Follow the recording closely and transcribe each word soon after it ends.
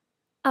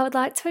I would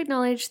like to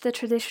acknowledge the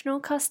traditional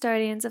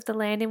custodians of the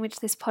land in which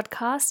this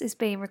podcast is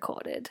being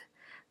recorded,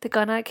 the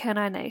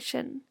Gunai-Kurnai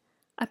Nation.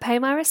 I pay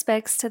my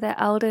respects to their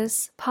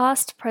elders,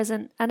 past,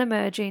 present, and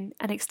emerging,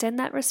 and extend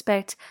that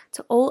respect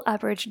to all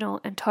Aboriginal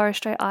and Torres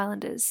Strait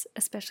Islanders,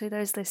 especially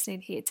those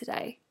listening here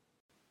today.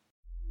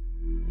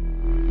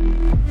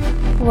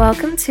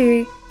 Welcome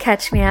to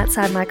Catch Me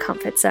Outside My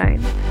Comfort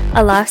Zone,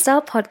 a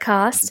lifestyle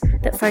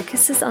podcast that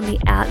focuses on the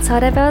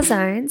outside of our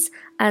zones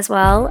as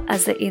well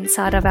as the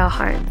inside of our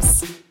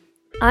homes.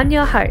 I'm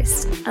your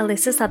host,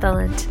 Alyssa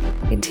Sutherland,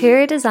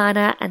 interior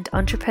designer and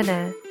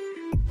entrepreneur.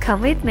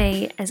 Come with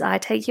me as I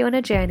take you on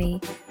a journey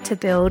to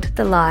build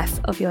the life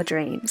of your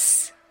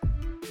dreams.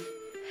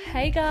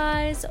 Hey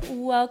guys,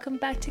 welcome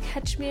back to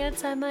Catch Me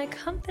Outside My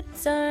Comfort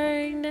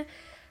Zone.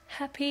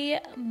 Happy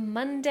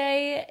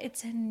Monday.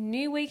 It's a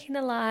new week in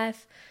the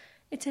life.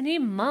 It's a new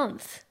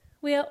month.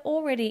 We are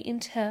already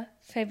into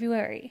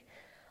February.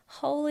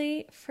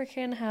 Holy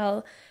freaking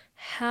hell.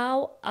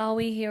 How are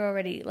we here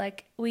already?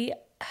 Like, we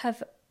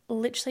have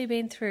literally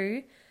been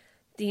through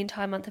the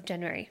entire month of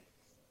January.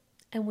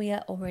 And we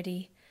are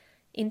already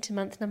into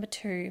month number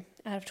 2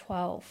 out of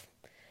 12.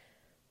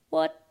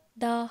 What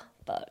the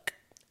fuck?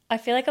 I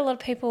feel like a lot of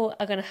people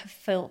are going to have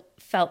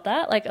felt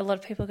that. Like, a lot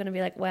of people are going to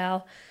be like,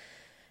 wow,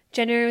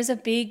 January was a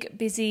big,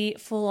 busy,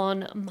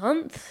 full-on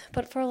month,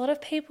 but for a lot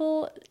of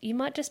people, you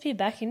might just be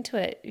back into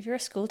it. If you're a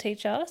school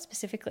teacher,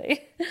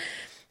 specifically,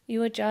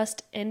 you are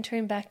just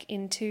entering back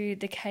into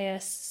the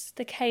chaos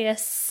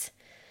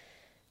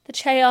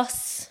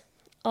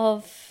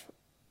of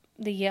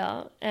the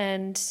year,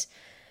 and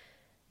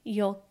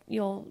your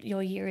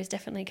year is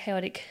definitely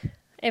chaotic.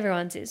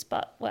 Everyone's is,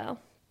 but wow,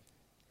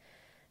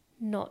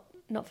 not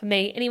for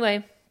me.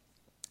 Anyway.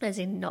 As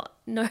in not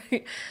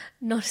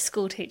a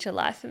school teacher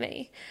life for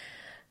me.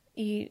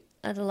 You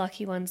are the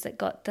lucky ones that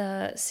got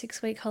the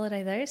 6-week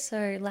holiday though,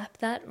 so lap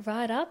that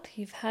right up.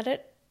 You've had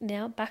it,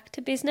 now back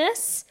to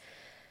business.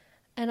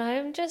 And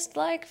I'm just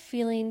like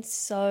feeling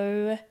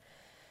so,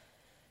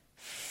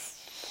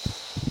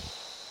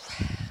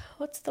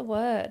 what's the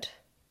word?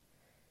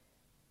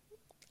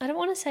 I don't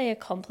want to say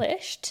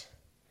accomplished,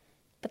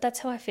 but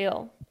that's how I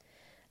feel.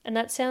 And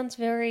that sounds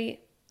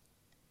very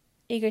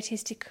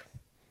egotistic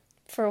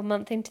for a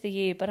month into the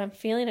year, but I'm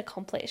feeling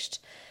accomplished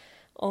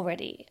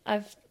already.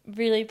 I'm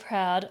really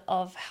proud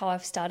of how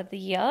I've started the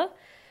year,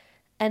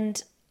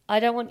 and I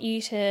don't want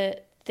you to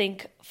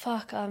think,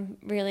 fuck, I'm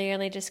really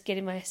only just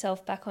getting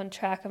myself back on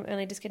track. I'm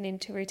only just getting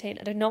into routine.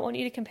 I do not want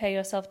you to compare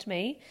yourself to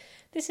me.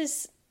 This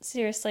is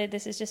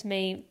just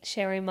me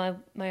sharing my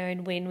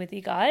own win with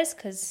you guys,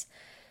 because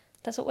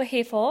that's what we're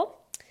here for.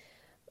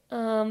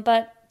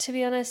 But to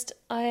be honest,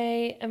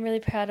 I am really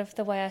proud of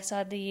the way I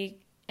started the year.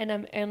 And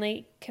I'm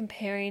only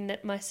comparing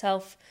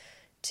myself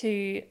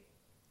to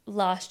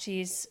last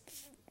year's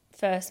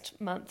first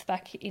month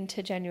back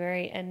into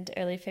January and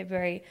early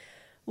February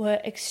were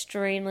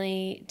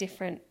extremely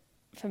different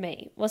for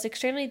me. Was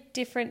extremely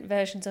different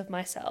versions of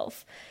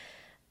myself.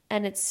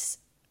 And it's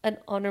an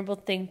honourable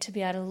thing to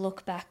be able to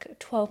look back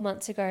 12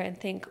 months ago and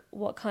think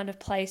what kind of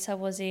place I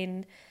was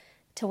in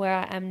to where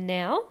I am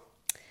now.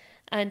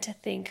 And to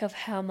think of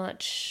how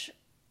much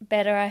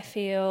better I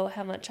feel,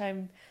 how much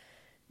I've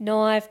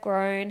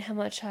grown, how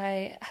much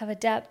I have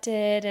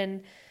adapted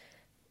and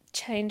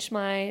changed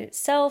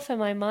myself and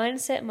my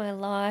mindset and my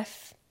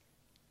life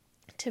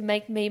to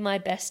make me my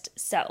best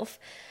self.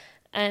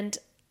 And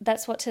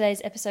that's what today's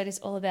episode is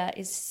all about,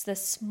 is the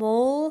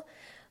small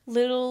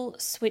little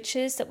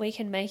switches that we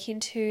can make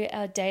into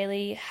our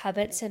daily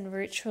habits and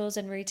rituals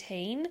and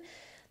routine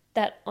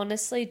that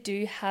honestly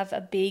do have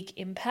a big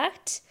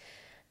impact,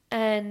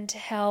 and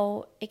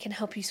how it can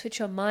help you switch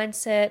your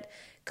mindset,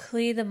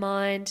 clear the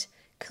mind,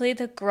 clear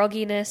the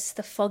grogginess,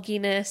 the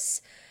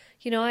fogginess.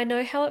 You know, I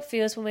know how it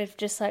feels when we've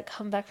just like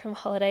come back from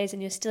holidays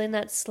and you're still in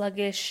that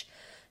sluggish,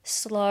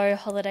 slow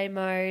holiday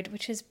mode,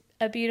 which is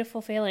a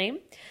beautiful feeling.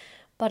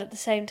 But at the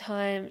same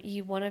time,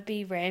 you want to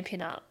be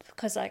ramping up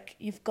because like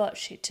you've got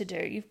shit to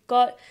do. You've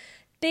got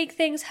big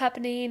things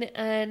happening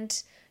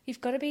and you've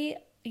got to be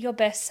your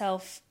best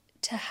self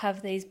to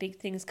have these big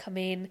things come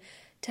in,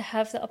 to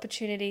have the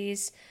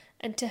opportunities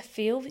and to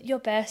feel your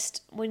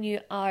best when you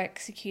are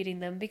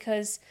executing them,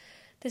 because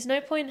there's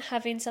no point in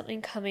having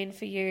something come in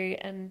for you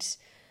and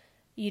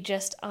you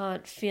just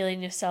aren't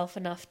feeling yourself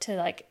enough to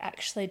like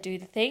actually do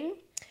the thing,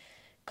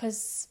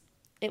 because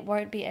it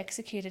won't be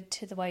executed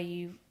to the way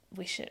you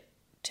wish it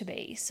to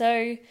be.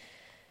 So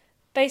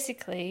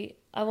basically,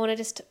 I want to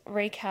just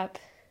recap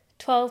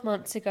 12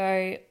 months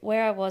ago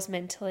where I was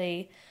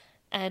mentally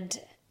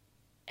and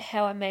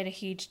how I made a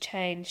huge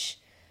change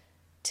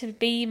to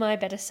be my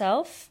better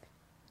self,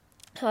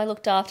 how I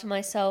looked after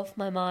myself,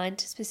 my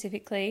mind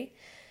specifically,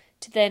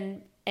 to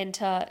then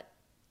enter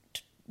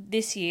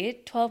this year,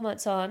 12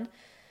 months on,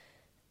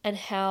 and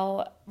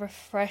how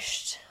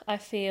refreshed I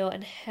feel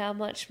and how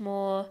much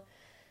more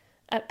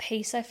at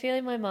peace I feel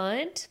in my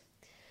mind.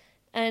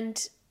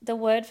 And the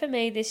word for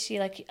me this year,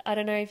 like, I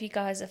don't know if you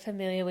guys are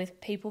familiar with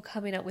people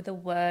coming up with a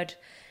word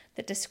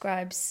that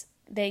describes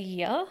their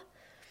year.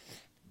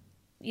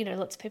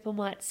 lots of people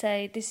might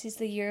say, this is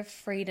the year of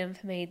freedom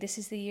for me. This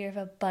is the year of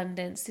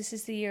abundance. This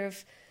is the year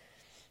of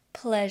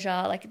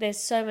pleasure. Like, there's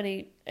so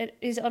many. It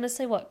is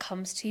honestly what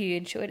comes to you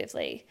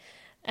intuitively.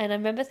 And I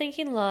remember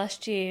thinking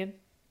last year,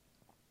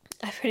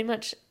 I pretty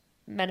much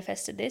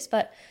manifested this,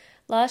 but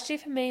last year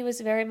for me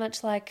was very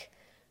much like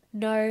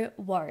no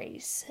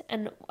worries.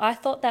 And I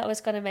thought that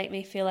was going to make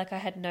me feel like I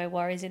had no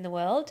worries in the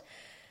world,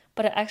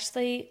 but it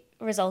actually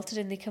resulted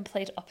in the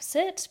complete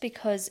opposite,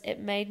 because it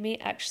made me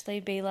actually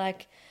be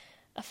like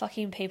a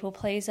fucking people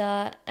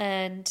pleaser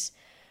and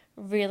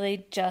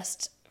really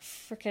just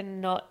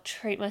freaking not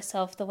treat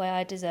myself the way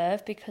I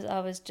deserve, because I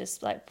was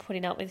just like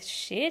putting up with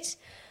shit,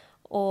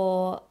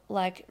 or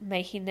like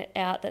making it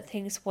out that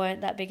things weren't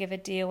that big of a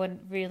deal when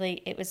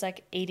really it was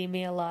like eating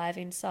me alive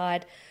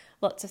inside.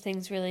 Lots of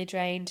things really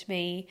drained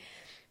me,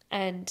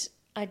 and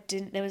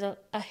there was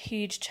a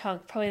huge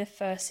chunk, probably the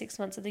first 6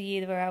 months of the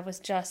year, where I was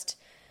just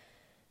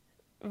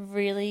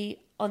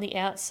really on the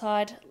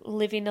outside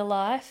living a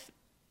life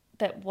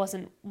that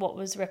wasn't what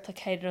was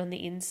replicated on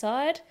the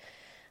inside.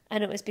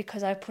 And it was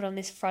because I put on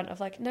this front of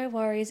like, no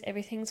worries,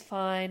 everything's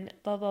fine,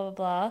 blah, blah, blah,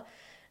 blah.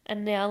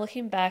 And now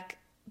looking back,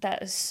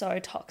 that is so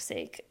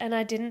toxic. And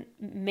I didn't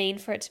mean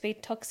for it to be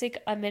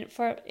toxic. I meant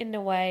for it in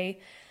a way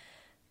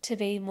to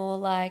be more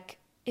like,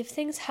 if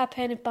things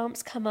happen, if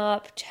bumps come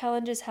up,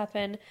 challenges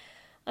happen,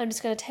 I'm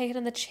just going to take it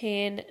on the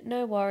chin.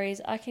 No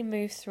worries. I can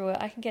move through it.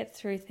 I can get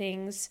through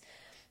things.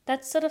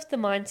 That's sort of the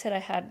mindset I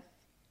had.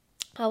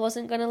 I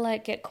wasn't going to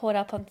like get caught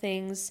up on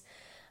things.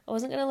 I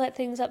wasn't going to let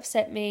things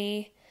upset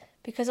me,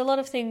 because a lot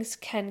of things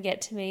can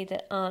get to me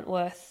that aren't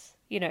worth,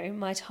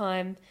 my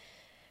time.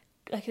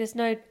 Like, there's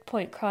no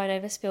point crying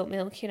over spilt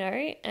milk,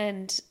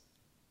 and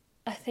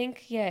I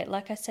think,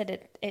 like I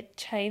said, it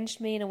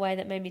changed me in a way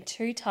that made me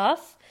too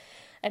tough.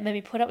 It made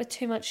me put up with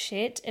too much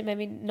shit. It made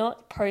me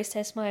not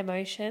process my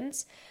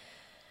emotions.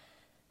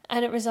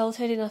 And it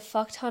resulted in a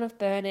fuck ton of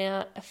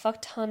burnout, a fuck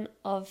ton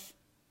of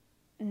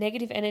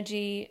negative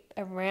energy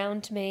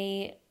around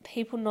me,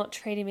 people not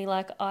treating me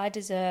like I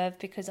deserve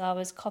because I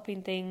was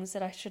copying things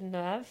that I shouldn't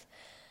have.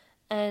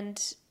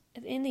 And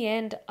in the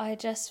end, I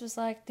just was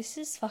like, this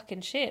is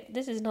fucking shit.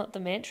 This is not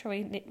the mantra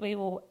we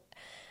were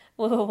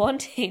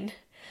wanting.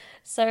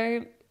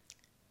 So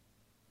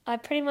I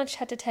pretty much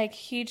had to take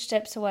huge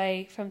steps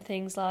away from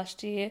things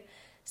last year,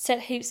 set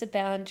heaps of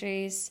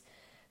boundaries,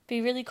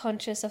 be really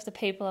conscious of the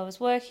people I was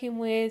working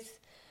with,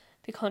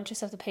 be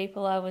conscious of the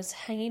people I was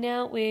hanging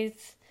out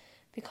with,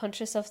 be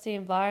conscious of the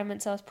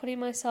environments I was putting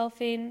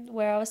myself in,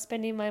 where I was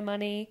spending my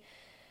money,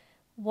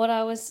 what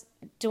I was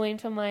doing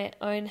for my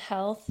own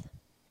health.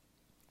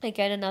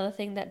 Again, another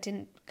thing that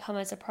didn't come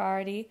as a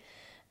priority.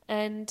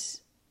 And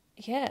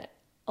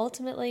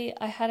ultimately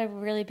I had a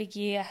really big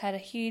year. I had a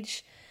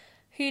huge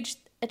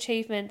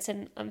achievements,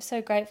 and I'm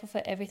so grateful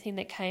for everything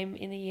that came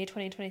in the year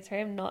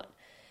 2023. I'm not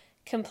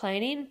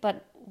complaining,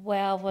 but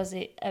wow, was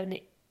it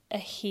a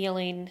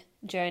healing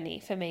journey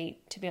for me,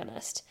 to be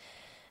honest.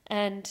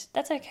 And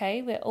that's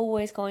okay. We're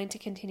always going to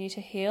continue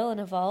to heal and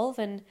evolve.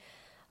 And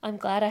I'm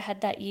glad I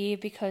had that year,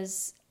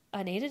 because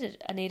I needed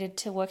it. I needed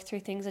to work through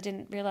things I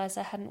didn't realize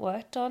I hadn't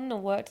worked on or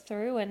worked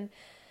through. And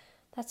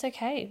that's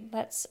okay.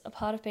 That's a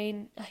part of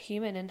being a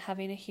human and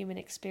having a human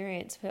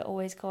experience. We're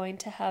always going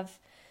to have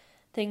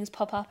things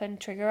pop up and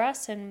trigger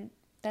us. And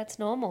that's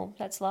normal.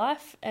 That's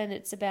life. And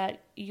it's about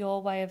your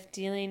way of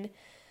dealing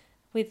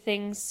with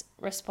things,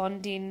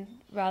 responding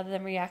rather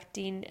than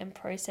reacting, and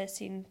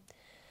processing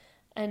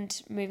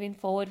and moving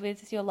forward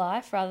with your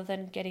life, rather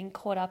than getting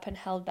caught up and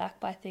held back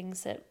by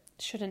things that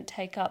shouldn't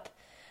take up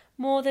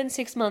more than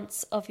 6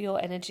 months of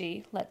your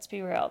energy. Let's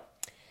be real.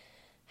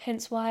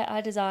 Hence why I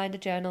designed a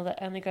journal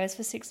that only goes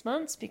for 6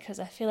 months, because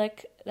I feel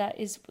like that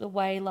is the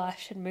way life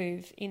should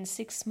move, in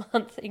 6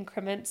 month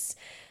increments,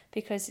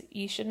 because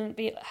you shouldn't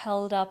be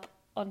held up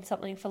on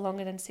something for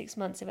longer than 6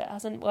 months. If it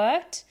hasn't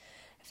worked,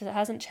 if it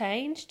hasn't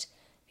changed,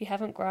 if you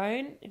haven't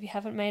grown, if you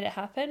haven't made it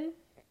happen,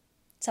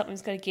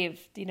 something's got to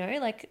give,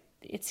 like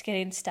it's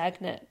getting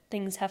stagnant.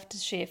 Things have to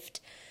shift,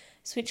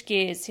 switch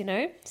gears,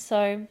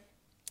 So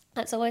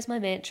that's always my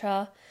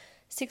mantra,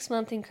 6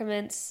 month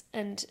increments.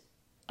 And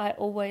I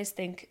always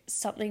think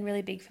something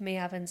really big for me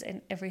happens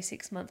in every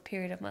 6 month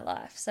period of my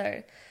life.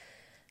 So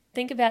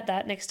think about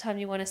that next time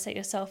you want to set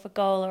yourself a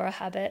goal or a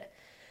habit.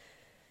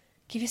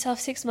 Give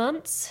yourself 6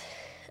 months.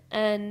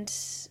 And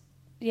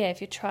if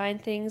you're trying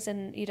things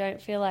and you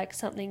don't feel like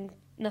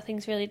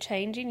nothing's really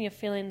changing, you're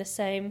feeling the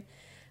same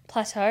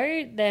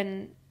plateau,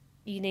 then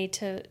you need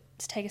to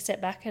take a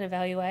step back and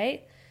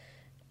evaluate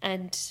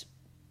and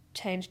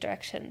change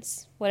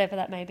directions, whatever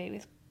that may be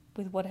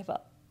with whatever.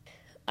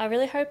 I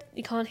really hope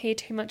you can't hear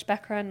too much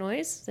background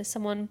noise. There's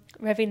someone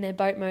revving their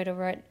boat motor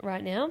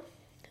right now.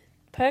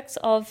 Perks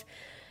of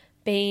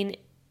being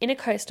in a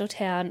coastal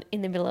town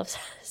in the middle of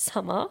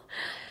summer.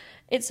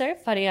 It's so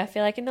funny. I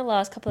feel like in the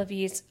last couple of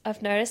years,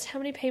 I've noticed how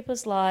many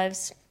people's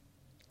lives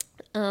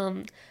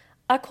are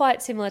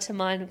quite similar to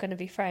mine, I'm going to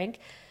be frank,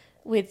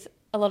 with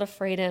a lot of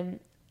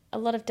freedom, a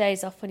lot of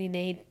days off when you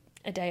need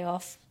a day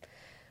off,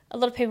 a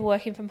lot of people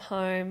working from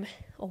home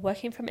or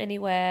working from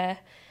anywhere,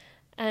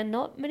 And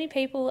not many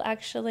people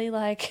actually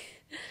like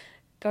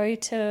go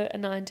to a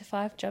 9 to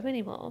 5 job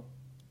anymore.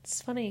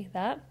 It's funny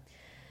that.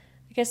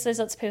 I guess there's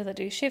lots of people that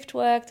do shift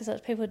work. There's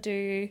lots of people who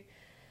do...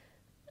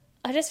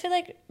 I just feel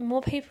like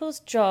more people's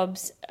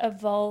jobs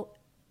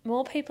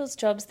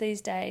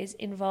these days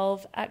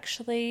involve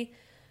actually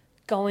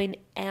going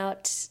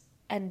out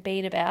and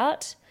being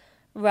about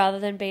rather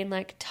than being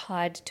like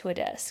tied to a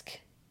desk.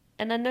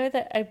 And I know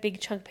that a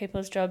big chunk of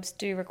people's jobs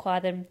do require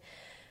them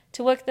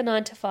to work the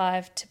 9 to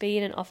 5, to be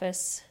in an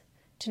office,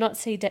 to not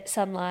see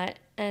sunlight,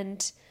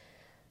 and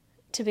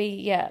to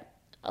be,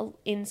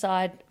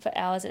 inside for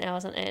hours and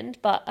hours on end.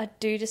 But I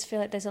do just feel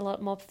like there's a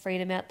lot more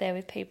freedom out there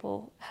with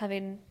people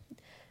having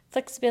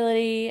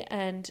flexibility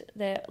and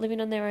they're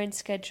living on their own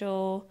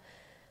schedule.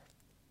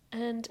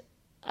 And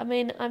I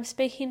mean, I'm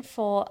speaking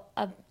for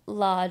a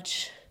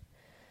large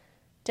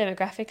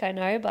demographic, I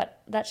know,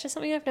 but that's just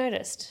something I've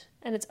noticed.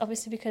 And it's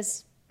obviously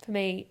because for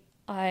me,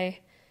 I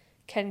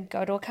can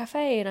go to a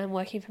cafe and I'm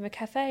working from a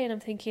cafe and I'm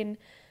thinking,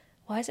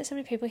 why is there so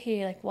many people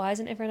here? Like, why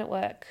isn't everyone at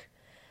work?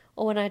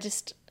 Or when I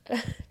just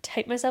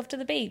take myself to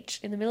the beach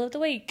in the middle of the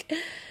week,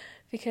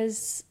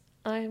 because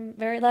I'm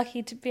very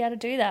lucky to be able to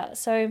do that.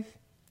 So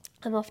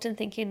I'm often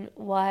thinking,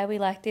 why are we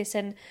like this?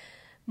 And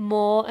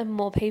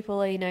more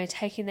people are,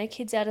 taking their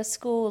kids out of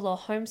school or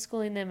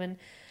homeschooling them and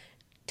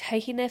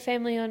taking their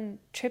family on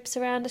trips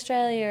around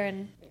Australia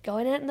and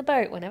going out in the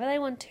boat whenever they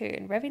want to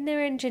and revving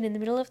their engine in the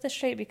middle of the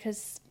street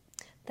because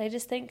they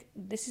just think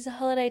this is a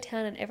holiday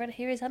town and everyone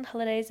here is on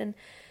holidays, and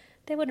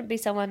there wouldn't be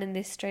someone in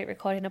this street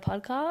recording a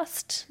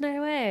podcast.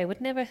 No way, would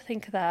never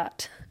think of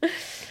that.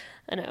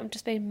 I know, I'm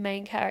just being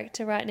main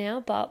character right now,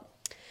 but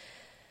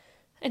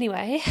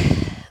anyway,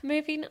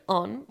 moving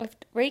on.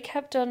 We've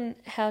recapped on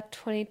how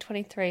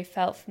 2023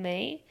 felt for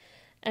me,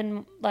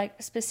 and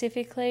like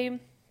specifically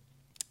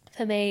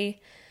for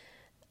me,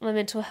 my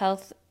mental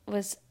health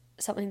was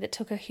something that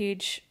took a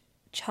huge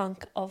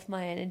chunk of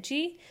my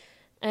energy,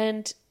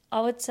 and I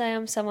would say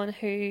I'm someone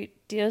who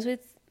deals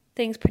with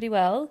things pretty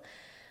well.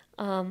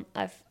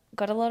 I've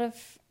got a lot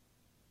of,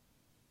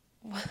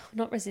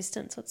 not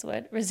resistance, what's the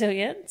word?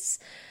 Resilience.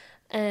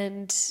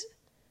 And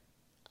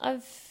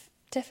I've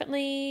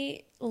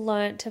definitely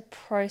learnt to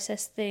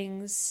process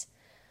things,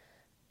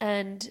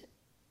 and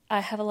I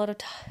have a lot of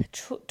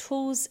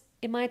tools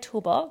in my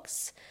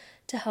toolbox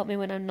to help me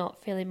when I'm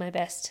not feeling my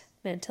best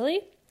mentally.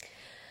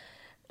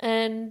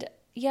 And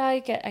yeah, I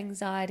get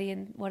anxiety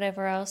and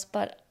whatever else,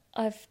 but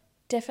I've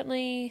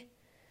definitely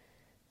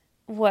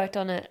worked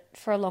on it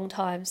for a long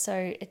time.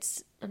 So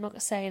I'm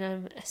not saying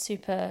I'm a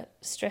super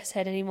stress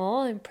head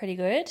anymore. I'm pretty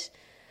good.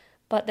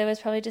 But there was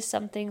probably just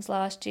some things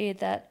last year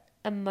that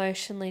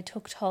emotionally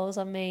took tolls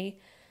on me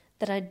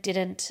that I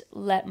didn't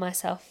let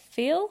myself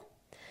feel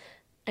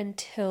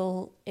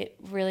until it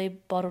really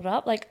bottled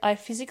up. Like, I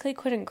physically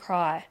couldn't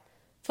cry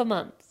for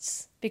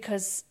months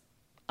because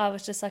I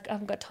was just like, I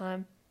haven't got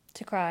time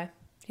to cry,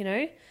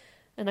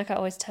 And like I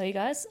always tell you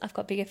guys, I've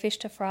got bigger fish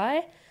to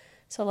fry.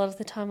 So a lot of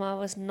the time I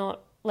was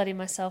not letting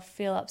myself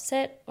feel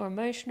upset or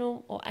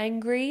emotional or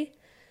angry.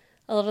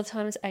 A lot of the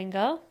times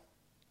anger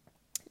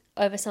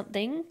over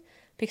something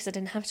because I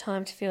didn't have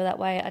time to feel that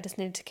way. I just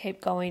needed to keep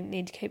going,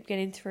 need to keep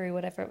getting through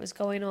whatever it was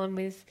going on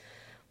with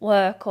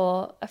work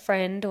or a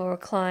friend or a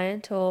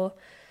client or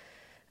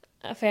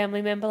a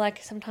family member.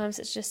 Like, sometimes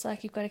it's just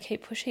like you've got to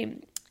keep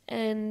pushing.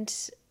 And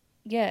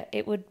yeah,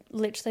 it would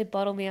literally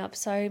bottle me up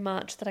so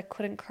much that I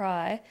couldn't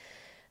cry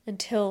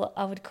until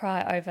I would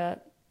cry over,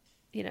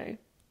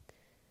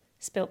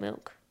 spilt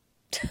milk.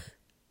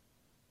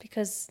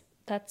 Because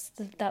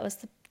that was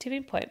the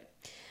tipping point.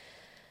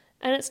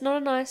 And it's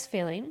not a nice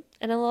feeling,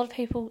 and a lot of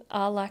people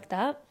are like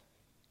that.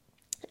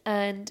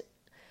 And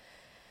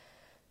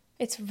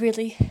it's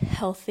really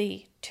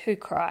healthy to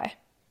cry,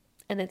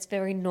 and it's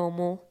very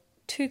normal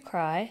to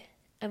cry,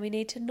 and we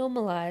need to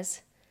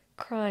normalize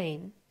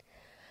crying.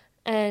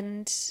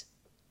 And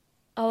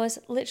I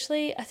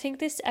think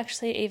this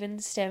actually even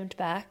stemmed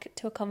back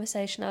to a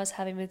conversation I was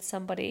having with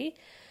somebody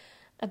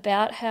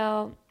about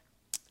how,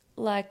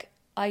 like,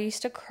 I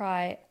used to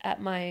cry at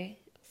my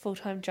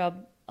full-time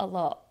job a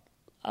lot.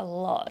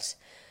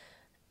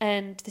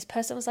 And this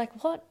person was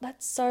like, what?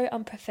 That's so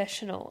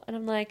unprofessional. And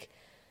I'm like,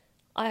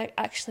 I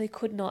actually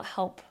could not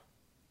help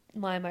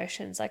my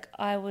emotions. Like,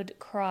 I would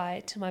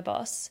cry to my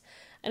boss,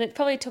 and it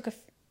probably took a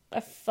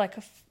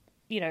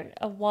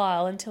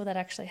while until that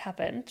actually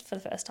happened for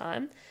the first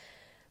time.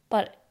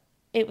 But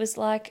it was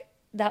like,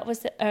 that was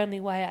the only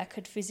way I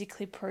could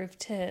physically prove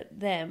to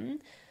them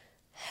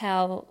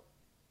how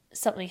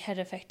something had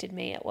affected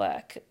me at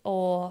work,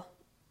 or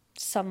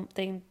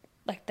something,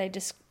 like they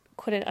just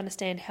couldn't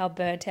understand how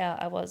burnt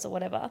out I was or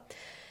whatever.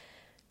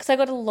 Because I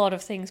got a lot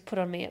of things put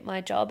on me at my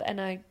job,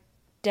 and I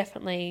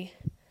definitely,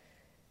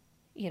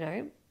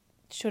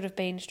 should have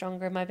been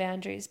stronger in my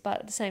boundaries.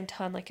 But at the same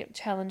time, like, it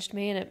challenged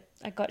me and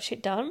I got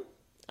shit done.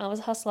 I was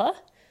a hustler,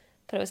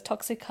 but it was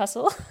toxic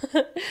hustle.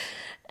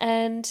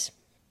 And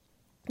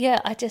yeah,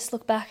 I just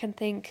look back and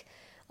think,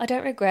 I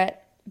don't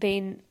regret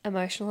being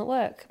emotional at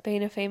work,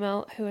 being a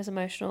female who was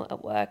emotional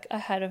at work. I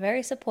had a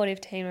very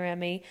supportive team around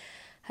me,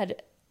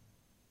 had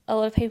a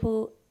lot of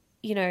people,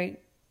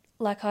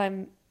 like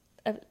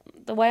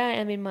the way I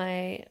am in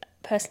my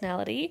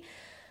personality,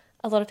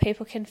 a lot of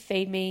people can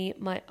feed me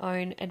my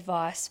own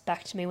advice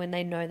back to me when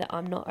they know that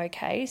I'm not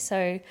okay.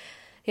 So,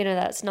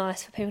 that's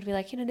nice for people to be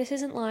like, this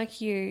isn't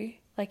like you.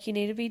 Like you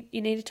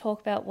need to talk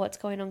about what's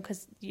going on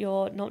because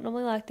you're not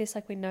normally like this.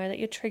 Like we know that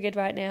you're triggered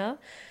right now.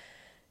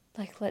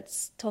 Like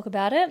let's talk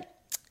about it,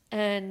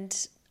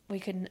 and we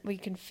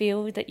can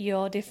feel that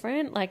you're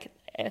different. Like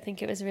I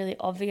think it was really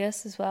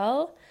obvious as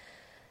well.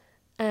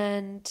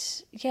 And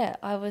yeah,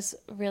 I was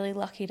really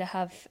lucky to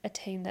have a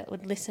team that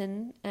would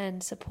listen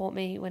and support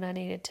me when I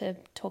needed to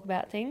talk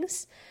about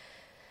things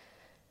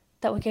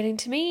that were getting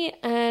to me.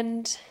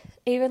 And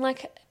even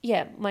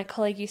my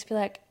colleague used to be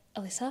like,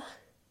 Alyssa,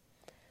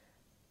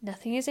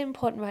 nothing is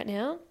important right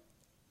now.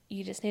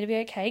 You just need to be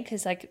okay.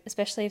 Because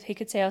especially if he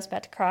could see I was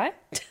about to cry,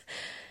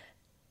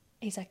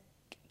 he's like,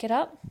 get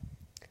up,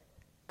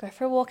 go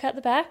for a walk out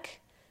the back,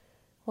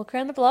 walk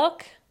around the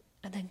block,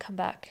 and then come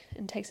back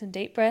and take some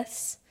deep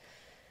breaths.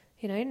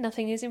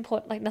 Nothing is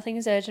important, nothing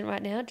is urgent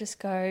right now. Just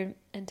go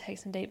and take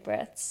some deep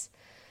breaths.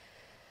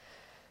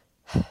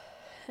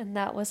 And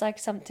that was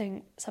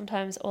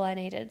sometimes all I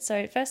needed.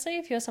 So firstly,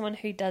 if you're someone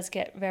who does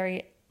get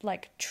very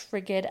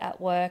triggered at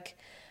work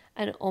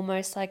and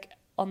almost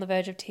on the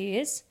verge of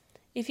tears,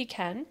 if you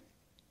can,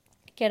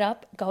 get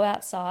up, go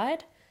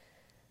outside.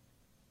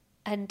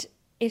 And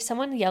if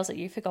someone yells at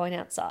you for going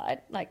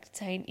outside,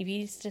 if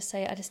you just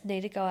say, I just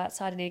need to go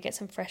outside, I need to get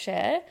some fresh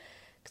air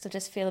because I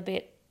just feel a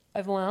bit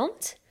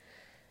overwhelmed.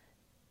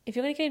 If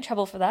you're going to get in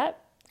trouble for that,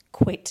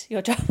 quit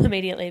your job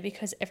immediately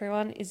because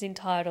everyone is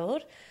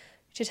entitled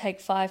to take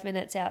 5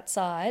 minutes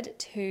outside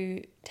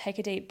to take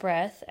a deep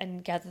breath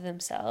and gather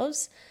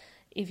themselves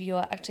if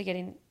you're actually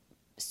getting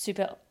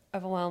super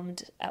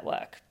overwhelmed at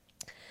work.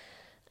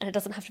 And it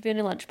doesn't have to be on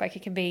your lunch break.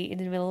 It can be in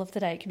the middle of the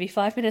day. It can be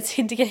 5 minutes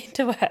into getting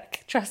to work.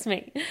 Trust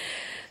me.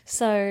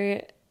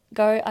 So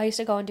I used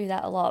to go and do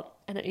that a lot.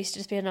 And it used to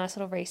just be a nice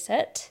little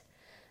reset,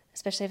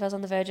 especially if I was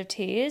on the verge of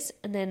tears.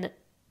 And then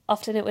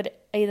often it would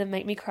either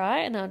make me cry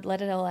and I'd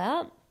let it all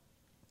out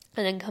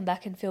and then come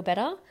back and feel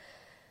better.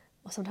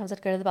 Or sometimes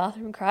I'd go to the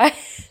bathroom and cry.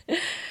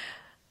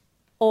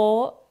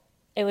 Or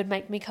it would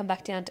make me come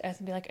back down to earth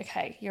and be like,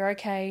 okay, you're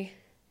okay.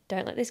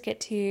 Don't let this get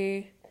to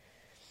you.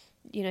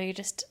 You're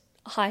just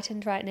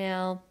heightened right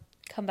now.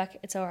 Come back.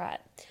 It's all right.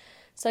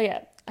 So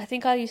yeah, I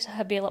think I used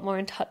to be a lot more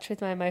in touch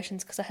with my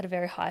emotions because I had a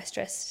very high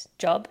stress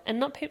job, and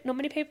not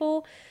many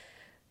people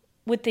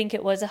would think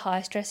it was a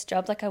high stress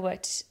job. I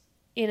worked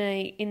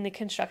in the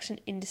construction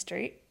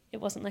industry.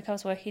 It wasn't like I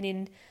was working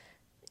in,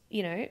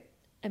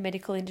 a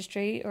medical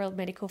industry or a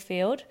medical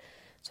field. I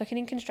was working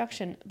in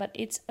construction, but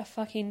it's a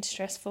fucking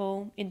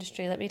stressful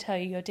industry. Let me tell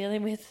you, you're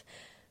dealing with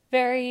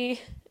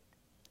very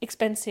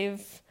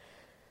expensive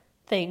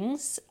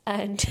things,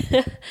 and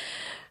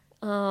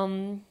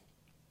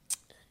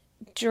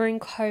during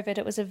COVID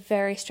it was a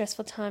very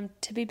stressful time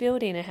to be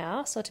building a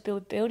house or to be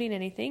building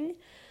anything,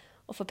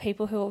 or for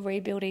people who are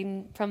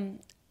rebuilding from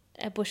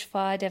a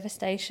bushfire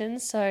devastation.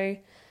 So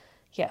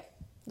yeah,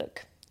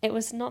 look, it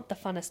was not the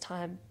funnest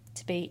time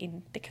to be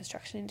in the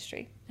construction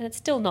industry, and it's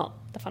still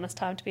not the funnest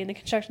time to be in the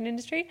construction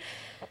industry,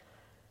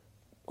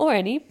 or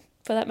any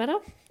for that matter.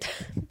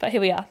 But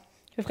here we are,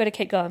 we've got to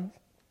keep going.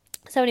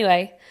 So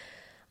anyway,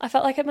 I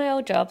felt like at my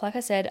old job, like I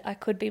said, I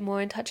could be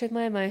more in touch with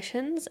my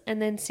emotions.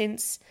 And then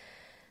since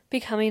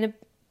becoming a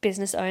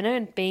business owner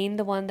and being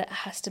the one that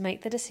has to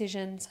make the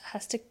decisions,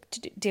 has to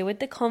deal with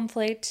the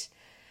conflict,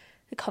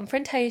 the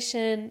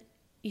confrontation,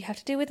 you have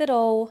to deal with it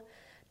all.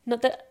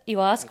 Not that you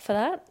ask for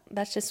that.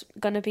 That's just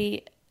going to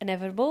be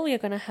inevitable. You're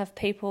going to have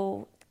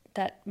people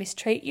that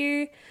mistreat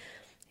you.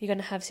 You're going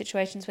to have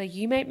situations where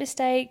you make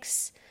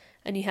mistakes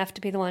and you have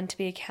to be the one to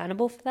be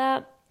accountable for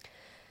that.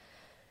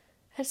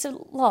 It's a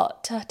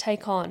lot to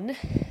take on,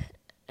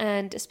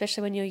 and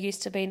especially when you're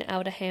used to being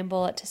able to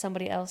handball it to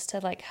somebody else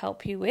to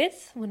help you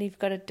with. When you've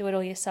got to do it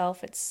all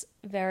yourself, it's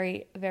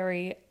very,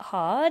 very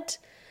hard.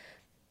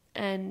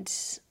 And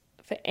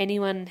for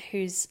anyone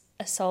who's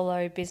a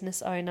solo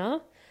business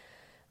owner,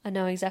 I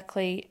know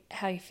exactly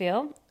how you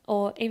feel.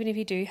 Or even if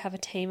you do have a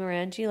team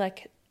around you,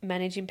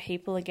 managing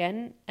people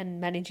again and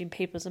managing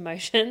people's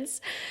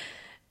emotions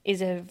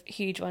is a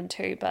huge one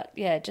too. But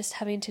yeah, just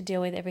having to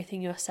deal with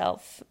everything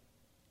yourself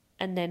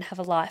and then have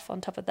a life on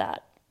top of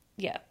that.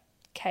 Yeah,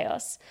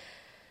 chaos.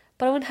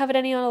 But I wouldn't have it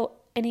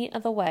any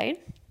other way.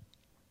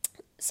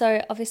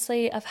 So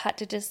obviously I've had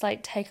to just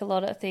take a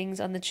lot of things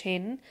on the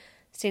chin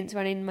since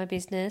running my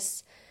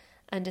business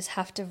and just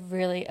have to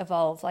really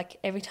evolve.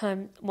 Every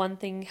time one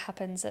thing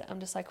happens, I'm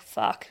just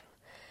fuck,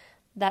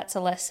 that's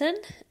a lesson,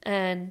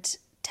 and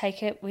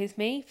take it with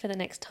me for the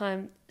next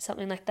time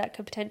something like that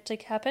could potentially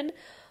happen,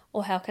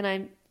 or how can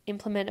I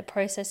implement a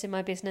process in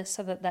my business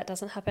so that that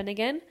doesn't happen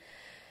again.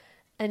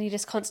 And you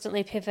just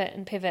constantly pivot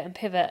and pivot and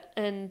pivot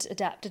and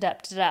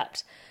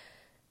adapt.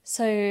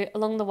 So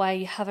along the way,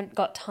 you haven't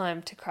got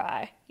time to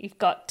cry. You've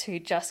got to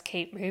just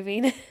keep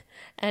moving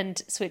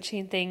and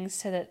switching things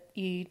so that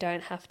you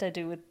don't have to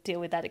deal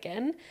with that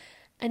again.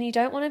 And you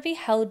don't want to be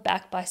held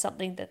back by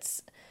something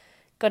that's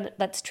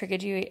that's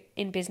triggered you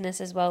in business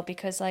as well,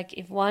 because like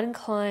if one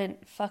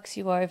client fucks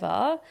you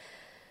over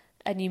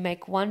and you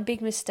make one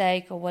big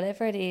mistake or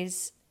whatever it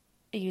is,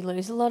 you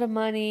lose a lot of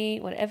money,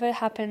 whatever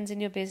happens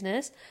in your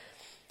business,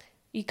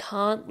 you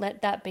can't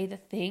let that be the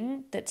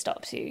thing that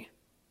stops you.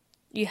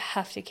 You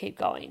have to keep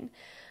going.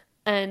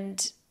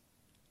 And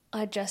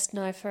I just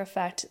know for a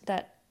fact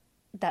that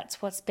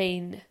that's what's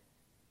been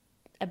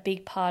a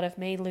big part of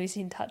me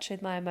losing touch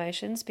with my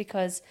emotions,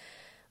 because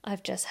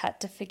I've just had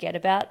to forget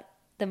about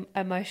the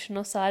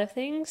emotional side of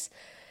things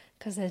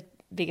because there's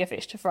bigger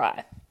fish to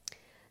fry.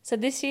 So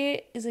this year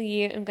is a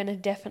year I'm going to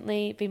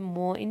definitely be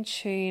more in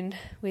tune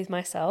with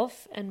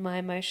myself and my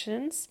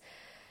emotions.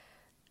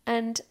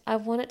 And I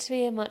want it to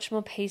be a much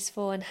more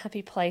peaceful and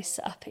happy place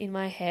up in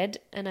my head.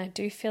 And I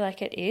do feel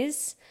like it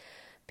is,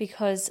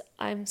 because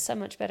I'm so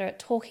much better at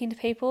talking to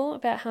people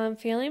about how I'm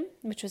feeling,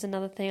 which was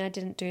another thing I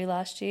didn't do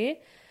last year.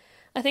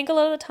 I think a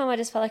lot of the time I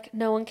just felt like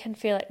no one can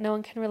feel it, no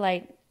one can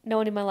relate, no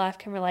one in my life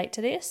can relate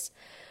to this.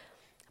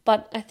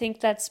 But I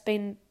think that's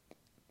been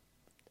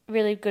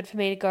really good for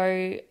me to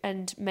go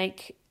and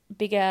make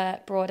bigger,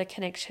 broader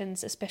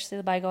connections,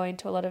 especially by going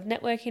to a lot of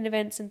networking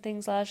events and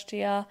things last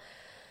year,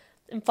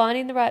 and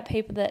finding the right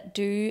people that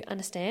do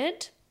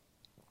understand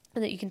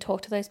and that you can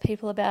talk to those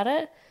people about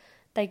it.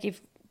 They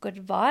give good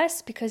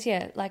advice, because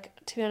to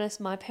be honest,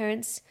 my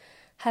parents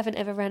haven't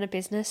ever ran a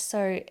business,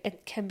 so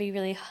it can be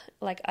really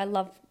I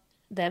love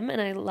them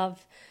and I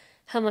love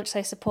how much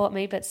they support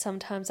me, but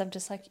sometimes I'm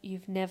just like,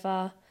 you've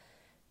never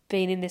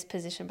been in this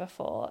position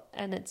before,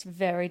 and it's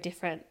very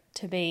different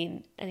to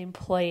being an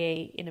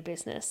employee in a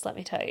business, let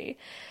me tell you.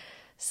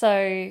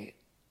 So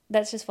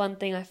that's just one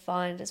thing I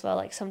find as well.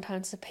 Like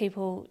sometimes the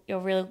people,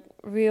 your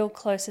real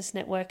closest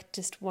network,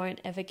 just won't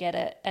ever get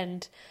it,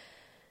 and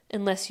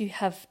unless you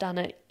have done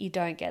it, you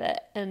don't get it.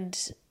 And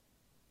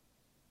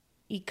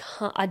you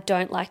can't. I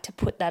don't like to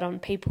put that on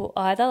people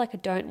either. Like I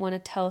don't want to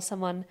tell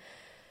someone,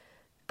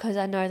 because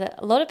I know that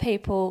a lot of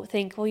people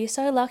think, well, you're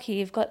so lucky.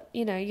 You've got,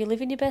 you're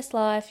living your best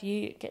life.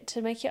 You get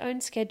to make your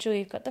own schedule.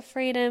 You've got the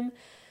freedom.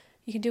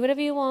 You can do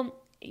whatever you want.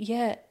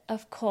 Yeah,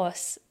 of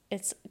course.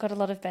 It's got a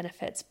lot of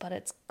benefits, but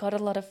it's got a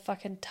lot of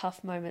fucking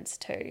tough moments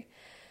too.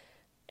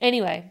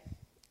 Anyway,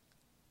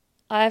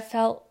 I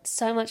felt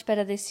so much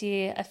better this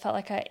year. I felt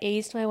like I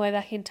eased my way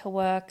back into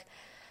work.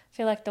 I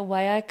feel like the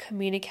way I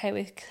communicate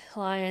with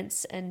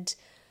clients and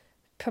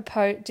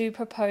do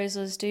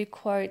proposals, do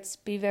quotes,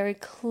 be very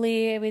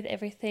clear with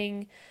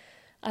everything.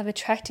 I'm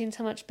attracting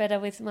so much better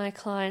with my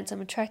clients.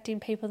 I'm attracting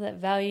people that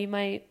value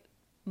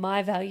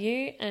my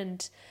value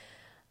and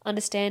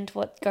understand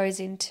what goes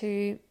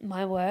into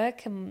my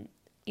work, and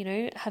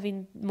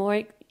having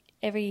more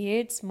every year.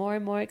 It's more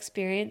and more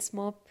experience,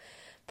 more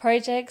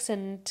projects,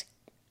 and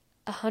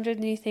 100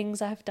 new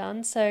things I've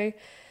done. So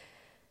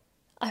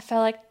I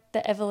felt like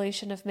the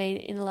evolution of me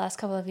in the last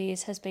couple of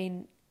years has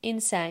been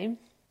insane,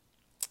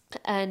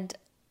 and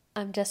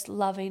I'm just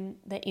loving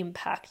the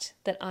impact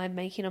that I'm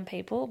making on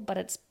people. But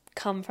it's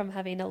come from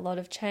having a lot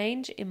of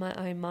change in my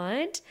own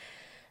mind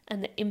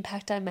and the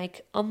impact I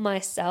make on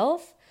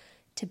myself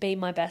to be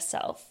my best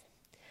self.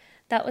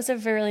 That was a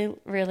really,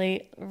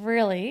 really,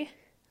 really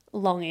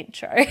long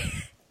intro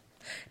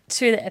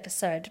to the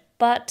episode,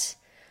 but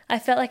I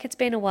felt like it's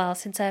been a while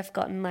since I've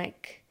gotten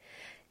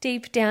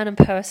deep down and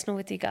personal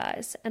with you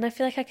guys, and I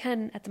feel like I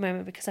can at the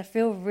moment, because I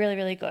feel really,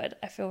 really good.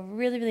 I feel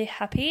really, really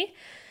happy.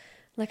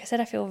 Like I said,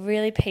 I feel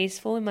really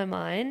peaceful in my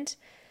mind,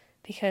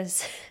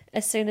 because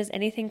as soon as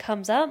anything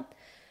comes up,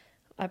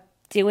 I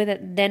deal with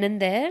it then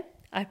and there.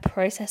 I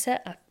process it,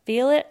 I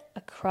feel it,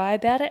 I cry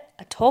about it,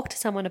 I talk to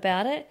someone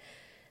about it,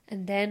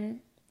 and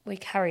then we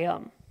carry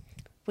on.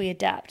 We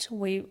adapt,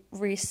 we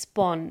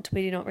respond.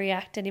 We do not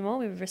react anymore,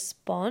 we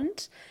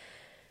respond.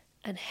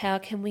 And how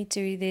can we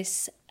do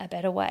this a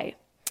better way?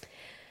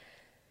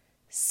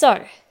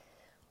 So,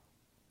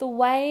 the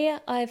way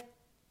I've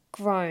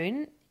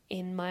grown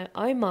in my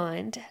own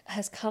mind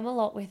has come a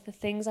lot with the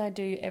things I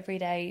do every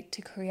day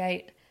to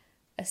create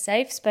a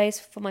safe space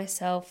for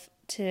myself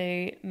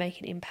to make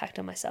an impact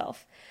on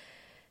myself.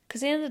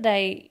 Because at the end of the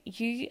day,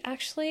 you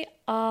actually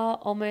are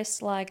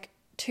almost like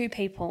two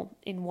people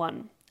in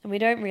one, and we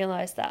don't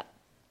realize that.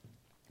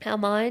 Our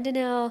mind and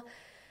our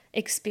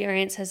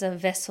experience as a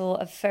vessel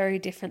of very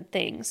different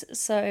things.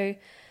 So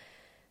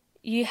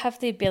you have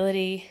the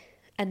ability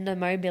and the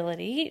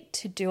mobility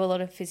to do a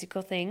lot of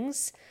physical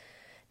things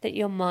that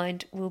your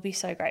mind will be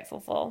so grateful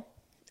for.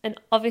 And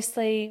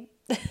obviously,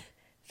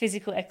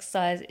 physical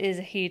exercise is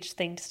a huge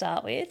thing to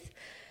start with,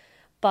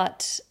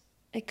 but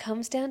it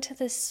comes down to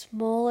the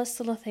smallest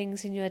little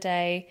things in your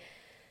day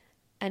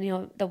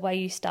and the way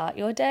you start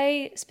your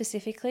day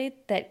specifically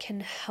that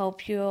can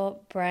help your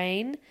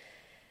brain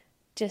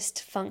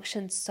just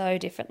function so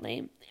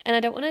differently. And I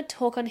don't want to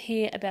talk on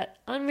here about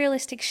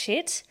unrealistic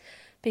shit,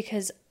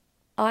 because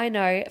I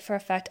know for a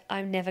fact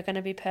I'm never going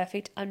to be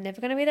perfect. I'm never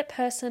going to be that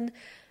person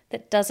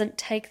that doesn't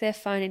take their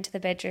phone into the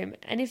bedroom.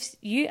 And if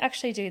you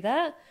actually do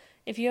that,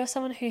 if you're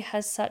someone who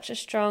has such a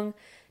strong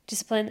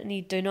discipline and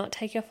you do not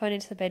take your phone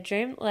into the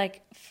bedroom,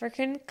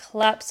 freaking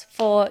claps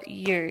for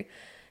you.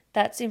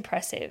 That's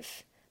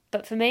impressive.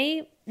 But for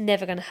me,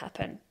 never going to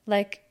happen.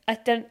 Like, I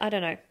don't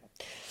know.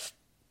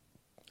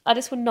 I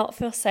just would not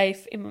feel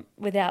safe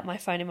without my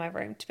phone in my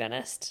room, to be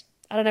honest.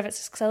 I don't know if it's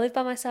just because I live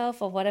by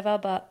myself or whatever,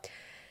 but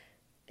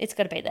it's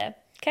got to be there.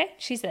 Okay?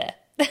 She's there.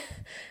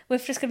 We're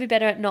just going to be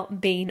better at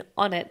not being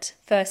on it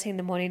first thing in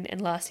the morning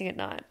and last thing at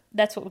night.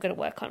 That's what we're going to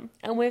work on.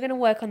 And we're going to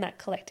work on that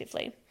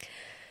collectively.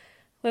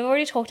 We've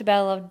already talked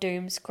about a lot of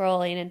doom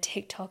scrolling and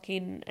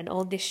TikToking and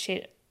all this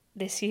shit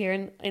this year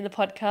in the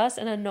podcast,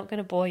 and I'm not going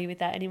to bore you with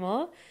that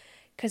anymore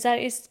because that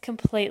is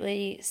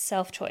completely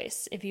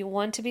self-choice. If you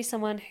want to be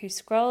someone who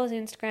scrolls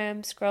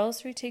Instagram, scrolls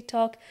through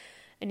TikTok,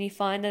 and you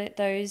find that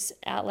those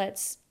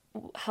outlets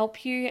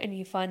help you and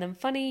you find them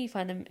funny, you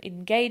find them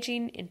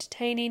engaging,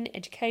 entertaining,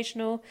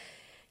 educational,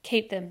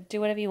 keep them. Do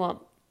whatever you want.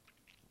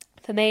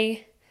 For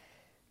me,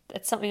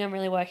 that's something I'm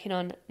really working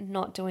on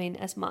not doing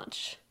as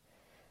much.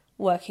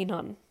 Working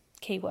on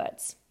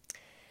keywords.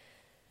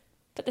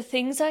 But the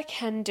things I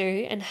can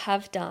do and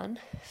have done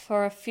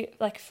for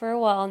a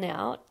while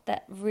now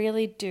that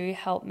really do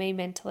help me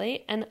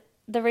mentally. And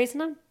the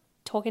reason I'm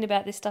talking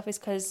about this stuff is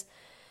because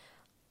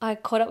I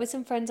caught up with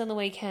some friends on the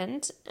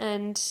weekend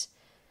and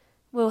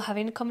we were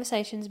having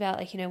conversations about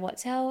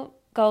what's our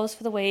goals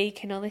for the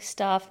week and all this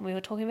stuff. And we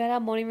were talking about our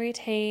morning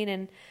routine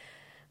and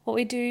what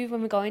we do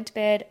when we're going to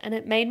bed. And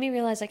it made me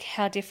realize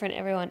how different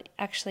everyone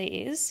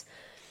actually is.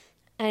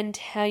 And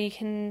how you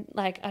can,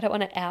 I don't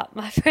want to out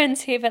my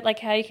friends here, but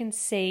how you can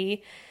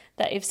see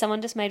that if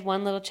someone just made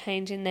one little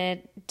change in their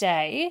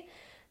day,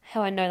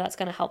 how I know that's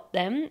going to help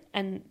them.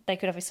 And they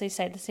could obviously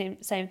say the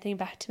same thing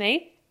back to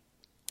me.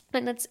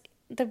 And that's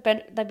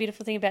the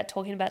beautiful thing about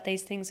talking about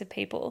these things with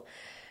people.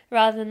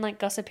 Rather than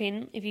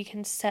gossiping, if you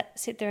can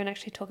sit there and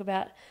actually talk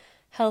about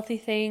healthy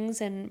things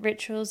and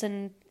rituals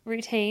and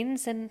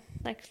routines, and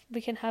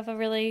we can have a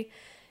really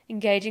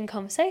engaging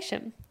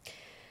conversation.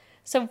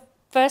 So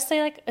firstly,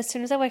 as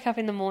soon as I wake up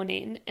in the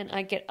morning and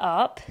I get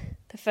up,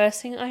 the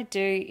first thing I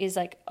do is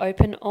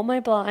open all my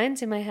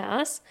blinds in my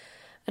house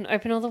and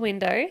open all the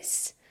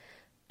windows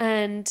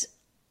and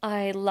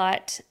I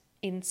light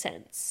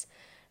incense.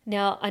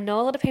 Now, I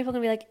know a lot of people are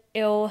going to be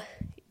ew,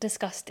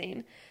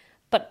 disgusting,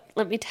 but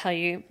let me tell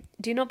you,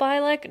 do not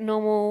buy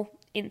normal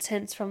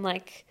incense from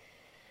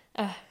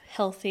a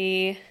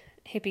healthy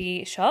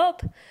hippie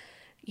shop.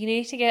 You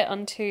need to get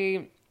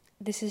onto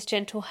This Is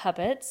Gentle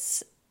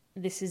Habits.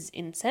 This is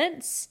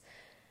incense.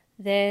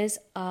 Theirs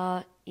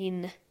are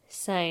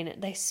insane.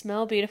 They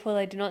smell beautiful.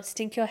 They do not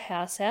stink your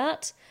house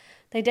out.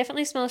 They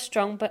definitely smell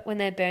strong but when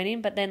they're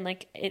burning, but then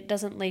it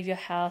doesn't leave your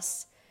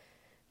house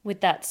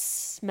with that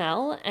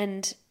smell.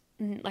 And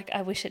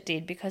I wish it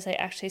did because they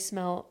actually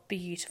smell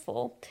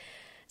beautiful.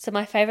 So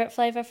my favorite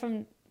flavor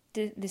from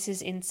This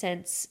Is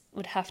Incense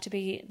would have to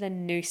be the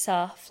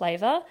Noosa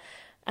flavor.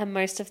 And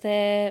most of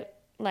their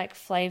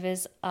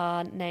flavors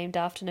are named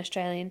after an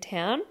Australian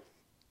town.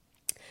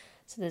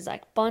 So there's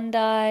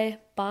Bondi,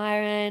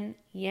 Byron,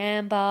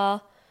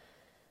 Yamba,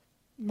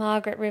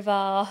 Margaret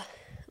River,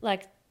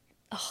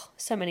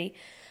 so many.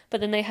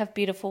 But then they have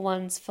beautiful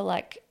ones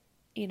for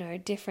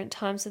different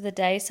times of the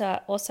day. So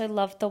I also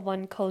love the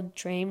one called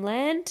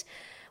Dreamland,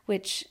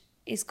 which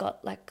is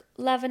got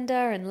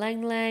lavender and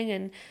lang lang,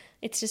 and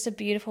it's just a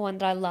beautiful one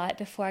that I light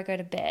before I go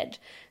to bed.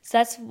 So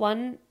that's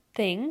one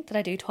thing that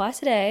I do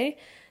twice a day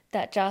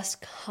that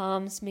just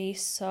calms me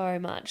so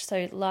much.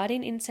 So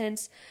lighting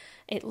incense,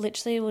 it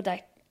literally will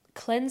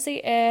cleanse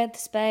the air, the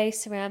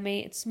space around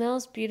me. It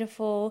smells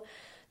beautiful.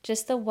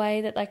 Just the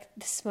way that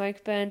the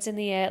smoke burns in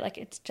the air,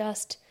 it's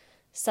just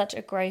such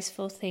a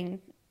graceful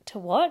thing to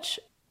watch,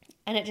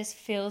 and it just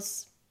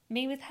fills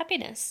me with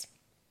happiness.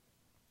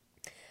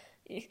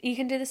 You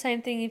can do the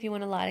same thing if you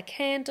want to light a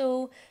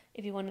candle.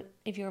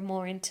 If you're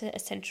more into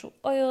essential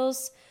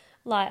oils,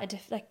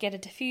 get a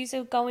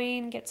diffuser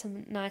going, get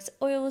some nice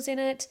oils in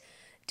it.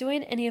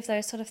 Doing any of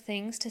those sort of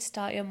things to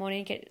start your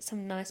morning, get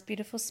some nice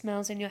beautiful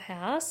smells in your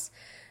house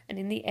and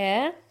in the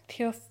air,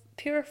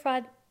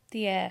 purified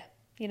the air,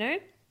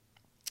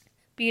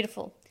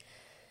 beautiful.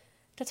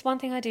 That's one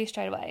thing I do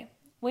straight away.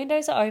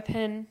 Windows are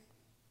open,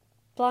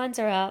 blinds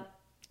are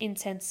up,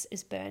 incense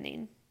is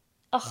burning.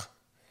 Ugh.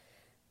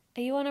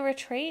 Are you on a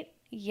retreat?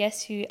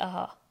 Yes, you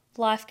are.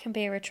 Life can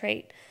be a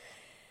retreat.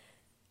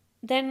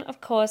 Then,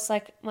 of course,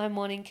 my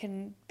morning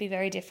can be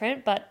very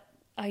different, but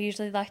I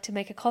usually like to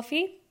make a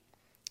coffee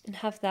and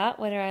have that,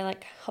 whether I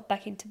hop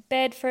back into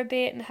bed for a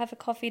bit and have a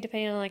coffee,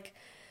 depending on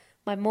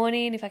my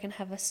morning, if I can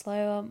have a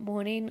slower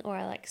morning, or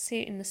I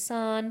sit in the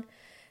sun.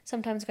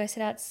 Sometimes go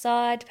sit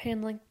outside,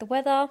 depending on the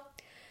weather.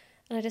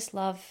 And I just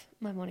love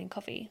my morning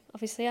coffee.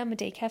 Obviously, I'm a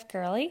decaf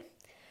girly.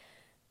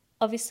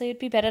 Obviously, it'd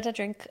be better to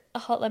drink a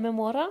hot lemon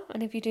water,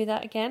 and if you do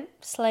that again,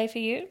 slay for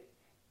you.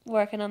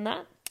 Working on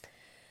that.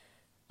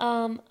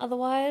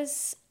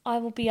 Otherwise, I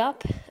will be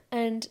up,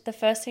 and the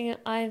first thing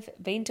I've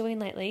been doing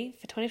lately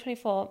for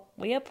 2024,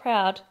 we are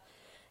proud,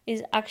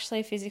 is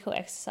actually physical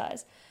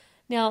exercise.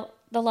 Now,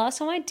 the last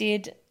time I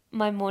did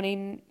my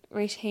morning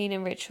routine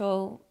and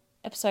ritual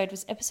episode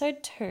was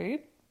episode 2,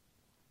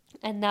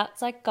 and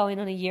that's going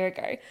on a year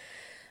ago.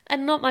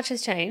 And not much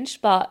has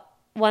changed, but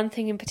one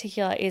thing in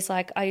particular is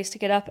like I used to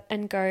get up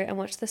and go and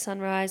watch the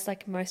sunrise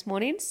like most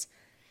mornings.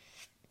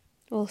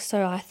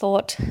 Also, I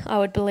thought I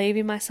would believe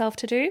in myself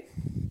to do.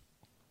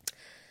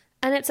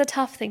 And it's a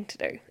tough thing to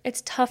do.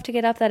 It's tough to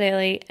get up that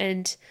early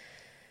and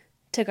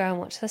to go and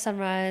watch the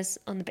sunrise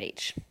on the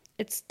beach.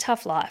 It's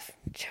tough life,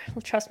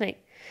 trust me.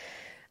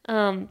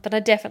 But I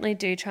definitely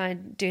do try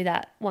and do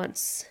that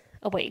once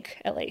a week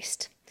at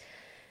least.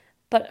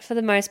 But for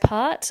the most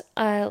part,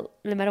 no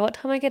matter what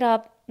time I get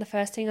up, the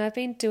first thing I've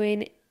been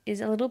doing is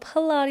a little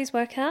Pilates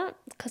workout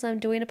because I'm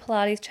doing a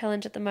Pilates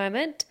challenge at the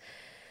moment.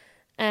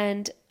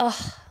 And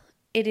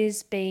it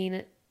has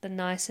been the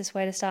nicest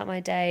way to start my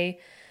day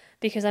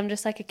because I'm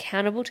just like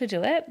accountable to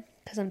do it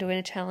because I'm doing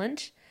a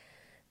challenge,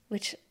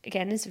 which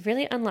again is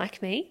really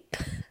unlike me,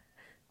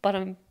 but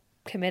I'm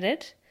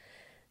committed.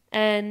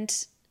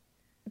 And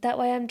that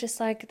way I'm just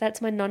like,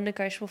 that's my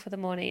non-negotiable for the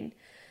morning.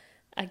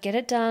 I get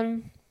it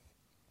done,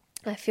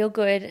 I feel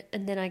good,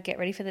 and then I get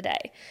ready for the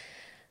day.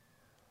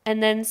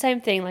 And then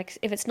same thing, like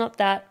if it's not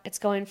that, it's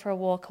going for a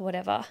walk or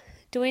whatever.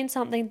 Doing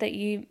something that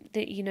you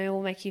know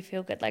will make you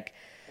feel good. Like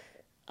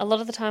a lot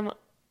of the time,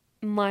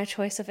 my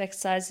choice of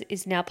exercise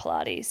is now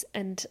Pilates,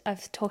 and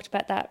I've talked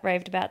about that,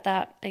 raved about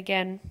that.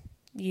 Again,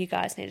 you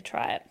guys need to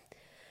try it.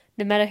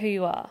 No matter who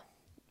you are,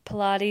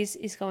 Pilates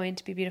is going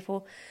to be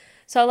beautiful.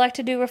 So I like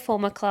to do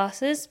reformer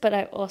classes,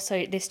 but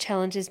this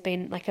challenge has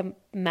been like a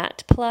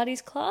mat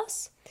Pilates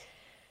class,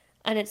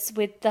 and it's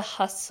with the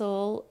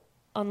Hustle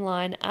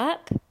online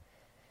app.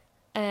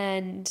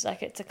 And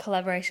like it's a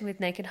collaboration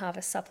with Naked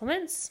Harvest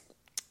Supplements.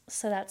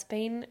 So that's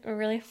been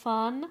really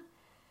fun.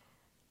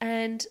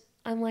 And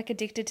I'm like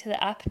addicted to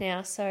the app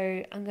now.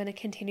 So I'm going to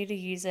continue to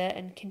use it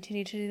and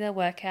continue to do their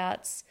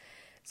workouts.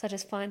 So I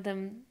just find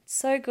them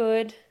so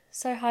good,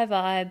 so high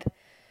vibe,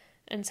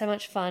 and so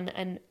much fun,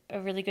 and a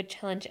really good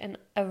challenge and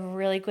a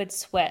really good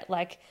sweat.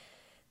 Like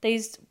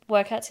these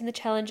workouts in the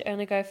challenge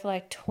only go for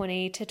like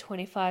 20 to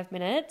 25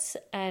 minutes.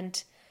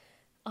 And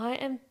I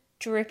am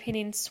dripping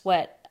in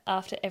sweat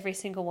after every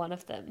single one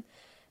of them,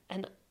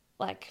 and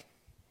like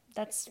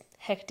that's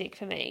hectic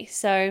for me.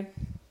 So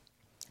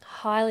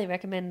highly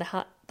recommend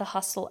the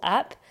Hustle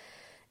app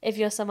if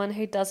you're someone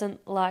who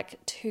doesn't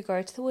like to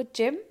go to the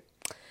gym,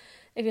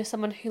 if you're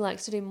someone who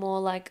likes to do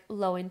more like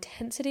low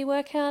intensity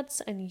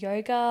workouts and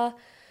yoga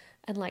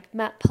and like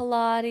mat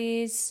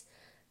Pilates,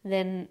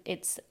 then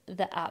it's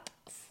the app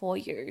for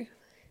you.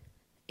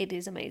 It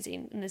is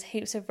amazing, and there's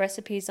heaps of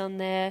recipes on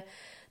there.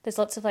 There's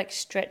lots of like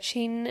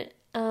stretching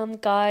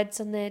guides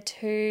on there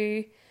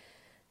too.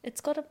 It's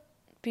got a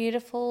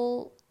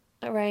beautiful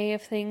array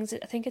of things.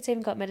 I think it's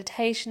even got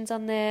meditations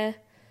on there.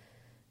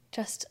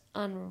 Just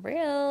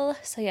unreal.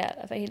 So yeah,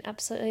 I've been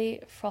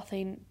absolutely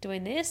frothing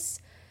doing this.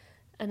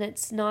 And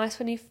it's nice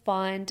when you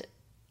find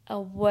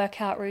a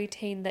workout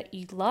routine that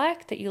you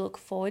like, that you look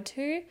forward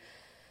to.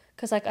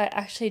 Because like I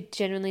actually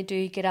genuinely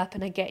do get up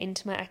and I get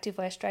into my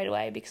activewear straight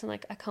away because I'm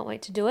like, I can't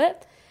wait to do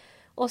it.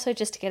 Also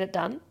just to get it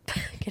done,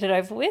 get it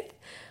over with.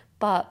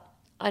 But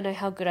I know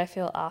how good I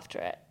feel after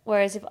it.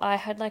 Whereas if I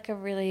had like a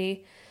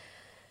really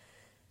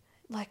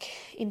like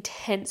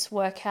intense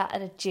workout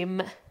at a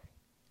gym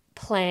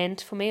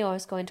planned for me, or I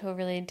was going to a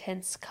really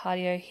intense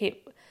cardio HIIT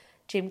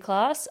gym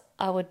class,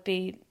 I would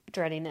be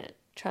dreading it,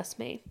 trust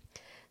me.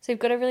 So you've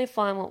got to really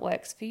find what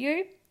works for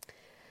you,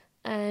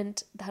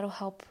 and that'll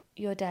help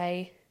your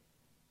day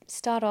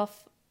start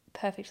off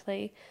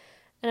perfectly.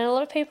 And a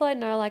lot of people I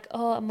know are like,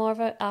 oh, I'm more of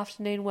an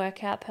afternoon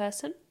workout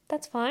person.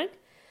 That's fine.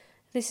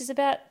 This is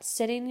about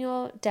setting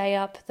your day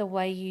up the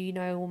way you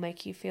know will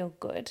make you feel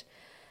good.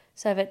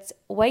 So if it's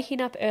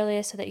waking up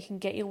earlier so that you can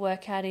get your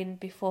workout in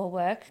before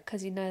work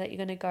because you know that you're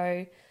going to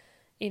go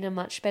in a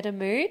much better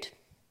mood.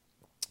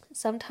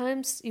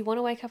 Sometimes you want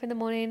to wake up in the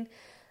morning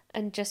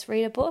and just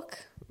read your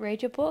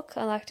book.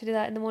 I like to do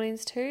that in the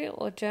mornings too,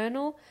 or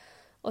journal,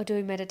 or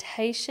do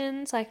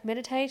meditations. Like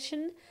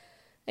meditation,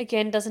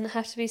 again, doesn't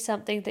have to be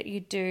something that you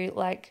do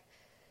like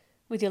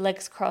with your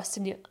legs crossed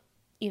and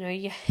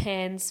your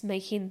hands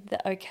making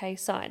the okay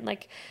sign.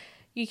 Like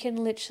you can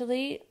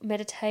literally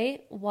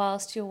meditate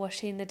whilst you're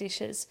washing the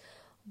dishes,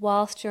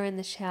 whilst you're in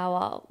the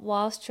shower,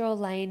 whilst you're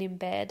laying in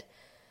bed.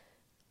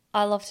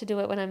 I love to do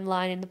it when I'm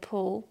lying in the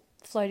pool,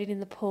 floating in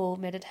the pool,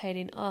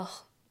 meditating.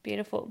 Oh,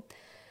 beautiful.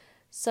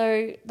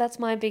 So that's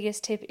my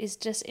biggest tip, is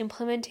just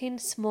implementing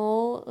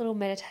small little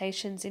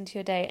meditations into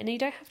your day. And you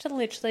don't have to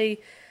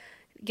literally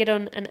get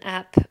on an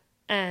app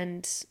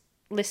and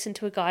listen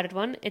to a guided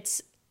one.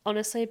 It's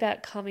honestly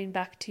about coming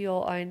back to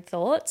your own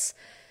thoughts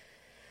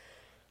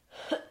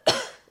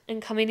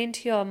and coming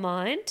into your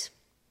mind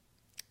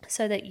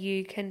so that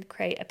you can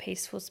create a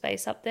peaceful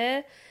space up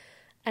there.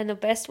 And the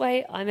best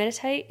way I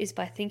meditate is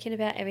by thinking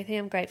about everything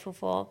I'm grateful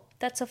for.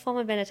 That's a form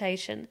of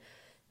meditation.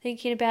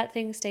 Thinking about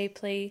things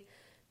deeply,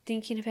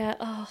 thinking about,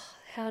 oh,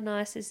 how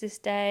nice is this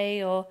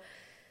day, or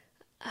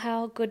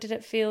how good did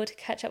it feel to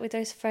catch up with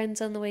those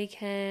friends on the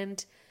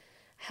weekend,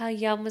 how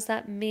yum was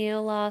that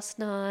meal last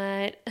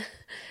night,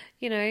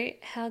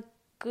 how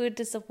good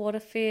does the water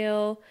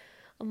feel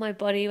on my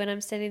body when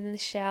I'm standing in the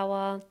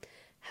shower,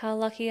 how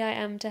lucky I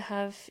am to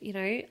have,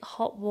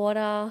 hot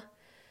water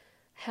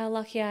how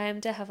lucky I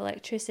am to have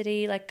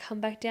electricity. Like,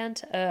 come back down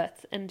to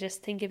earth and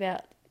just think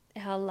about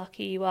how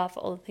lucky you are for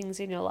all the things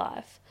in your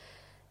life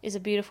is a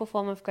beautiful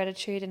form of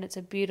gratitude, and it's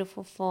a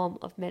beautiful form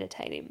of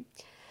meditating.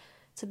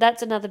 So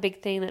that's another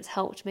big thing that's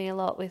helped me a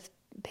lot with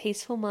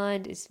peaceful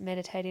mind is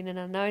meditating. And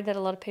I know that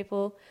a lot of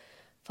people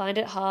find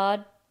it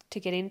hard to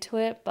get into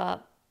it,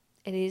 but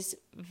it is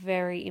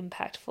very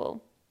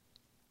impactful.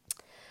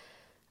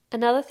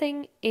 Another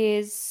thing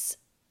is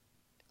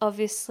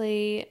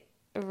obviously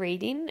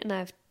reading, and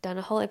I've done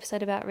a whole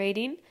episode about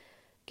reading.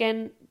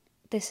 Again,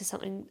 this is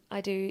something I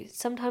do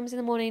sometimes in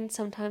the morning,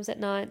 sometimes at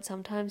night,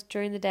 sometimes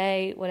during the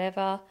day,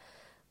 whenever.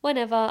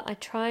 I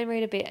try and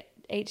read a bit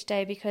each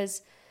day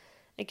because,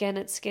 again,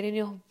 it's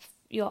getting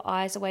your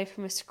eyes away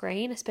from a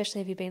screen,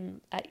 especially if you've been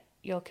at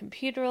your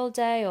computer all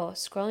day or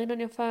scrolling on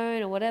your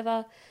phone or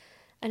whatever,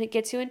 and it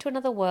gets you into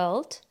another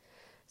world.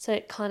 So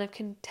it kind of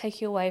can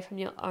take you away from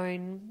your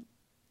own,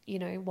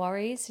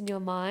 worries in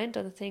your mind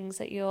or the things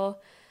that you're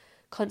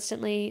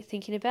constantly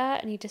thinking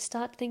about, and you just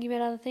start thinking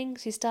about other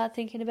things. You start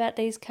thinking about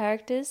these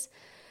characters,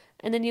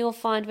 and then you'll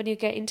find when you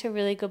get into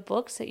really good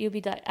books that you'll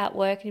be like at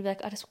work and you'll be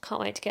like, I just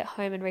can't wait to get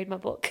home and read my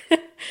book,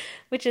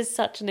 which is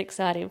such an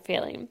exciting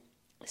feeling.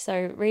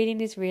 So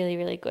reading is really,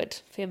 really good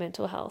for your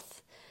mental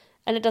health.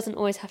 And it doesn't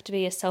always have to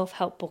be a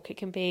self-help book. It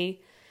can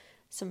be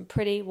some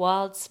pretty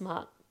wild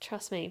smart.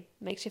 Trust me,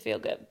 makes you feel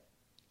good.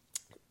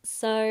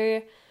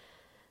 So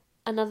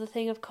another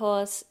thing, of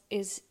course,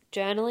 is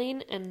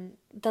journaling, and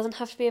it doesn't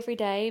have to be every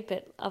day,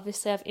 but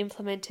obviously I've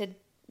implemented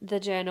the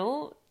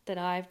journal that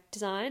I've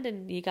designed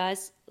and you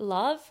guys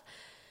love,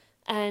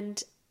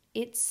 and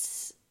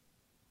it's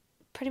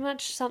pretty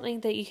much something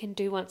that you can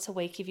do once a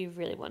week if you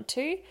really want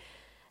to.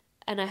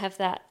 And I have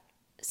that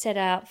set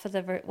out for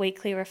the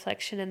weekly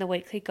reflection and the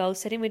weekly goal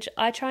setting, which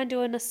I try and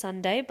do on a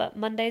Sunday, but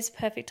Monday's the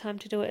perfect time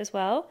to do it as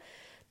well.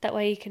 That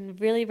way you can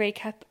really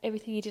recap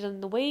everything you did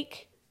on the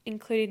week,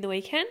 including the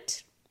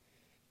weekend,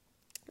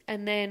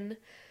 and then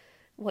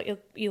what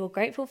you're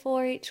grateful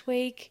for each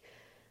week,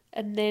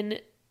 and then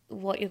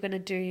what you're going to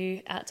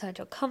do outside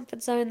your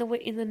comfort zone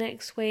in the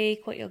next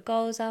week, what your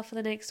goals are for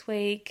the next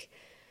week,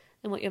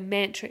 and what your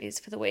mantra is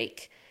for the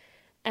week.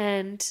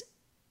 And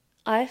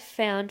I've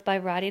found by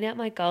writing out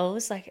my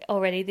goals, like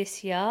already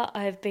this year,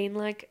 I've been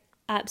like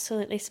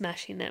absolutely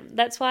smashing them.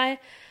 That's why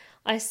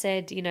I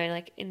said,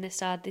 like in the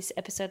start of this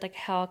episode, like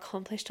how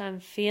accomplished I'm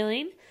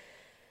feeling.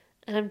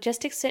 And I'm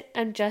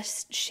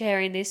just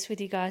sharing this with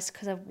you guys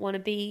because I want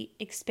to be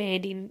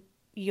expanding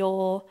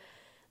your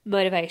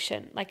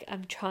motivation. Like,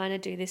 I'm trying to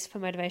do this for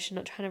motivation,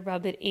 not trying to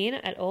rub it in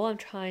at all. I'm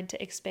trying to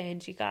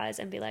expand you guys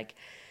and be like,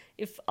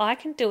 if I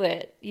can do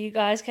it, you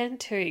guys can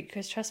too.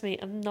 Because trust me,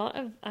 I'm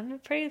a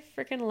pretty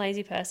freaking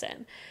lazy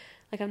person.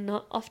 Like, I'm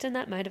not often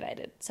that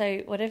motivated.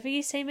 So whatever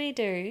you see me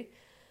do,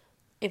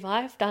 if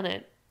I've done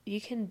it, you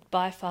can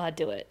by far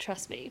do it.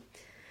 Trust me.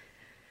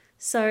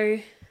 So,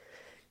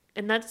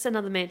 and that's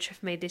another mantra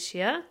for me this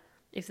year.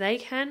 If they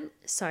can,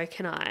 so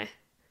can I.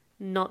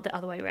 Not the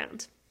other way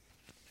around.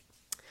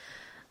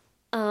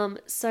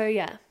 So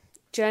yeah,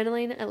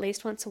 journaling at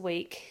least once a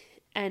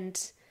week.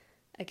 And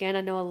again,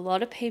 I know a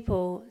lot of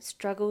people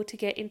struggle to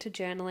get into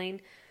journaling,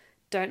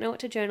 don't know what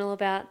to journal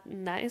about.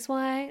 And that is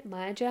why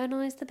my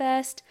journal is the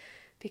best,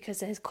 because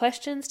there's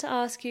questions to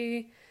ask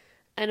you.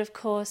 And of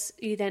course,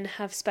 you then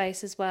have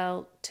space as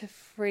well to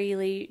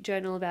freely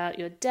journal about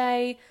your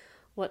day,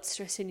 what's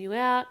stressing you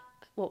out,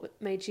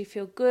 what made you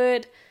feel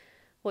good,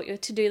 what your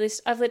to-do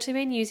list. I've literally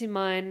been using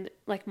mine,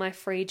 like my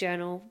free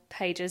journal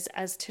pages,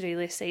 as to-do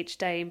lists each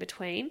day in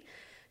between,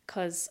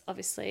 because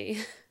obviously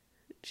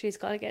she's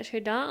got to get her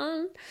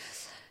done.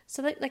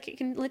 So that, like, it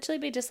can literally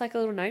be just like a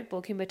little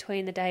notebook in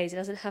between the days. It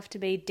doesn't have to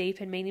be deep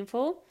and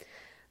meaningful,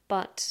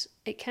 but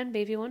it can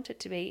be if you want it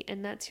to be,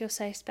 and that's your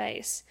safe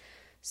space.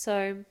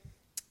 So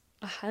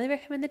I highly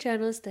recommend the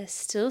journals. There's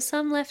still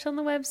some left on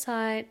the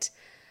website,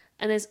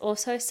 and there's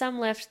also some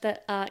left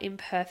that are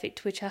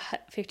imperfect, which are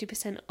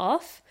 50%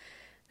 off.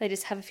 They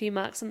just have a few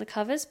marks on the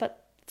covers,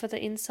 but for the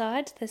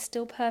inside, they're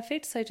still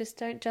perfect. So just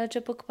don't judge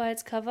a book by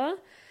its cover.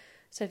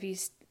 So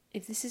if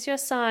this is your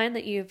sign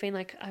that you've been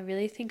like, I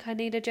really think I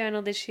need a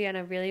journal this year and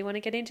I really want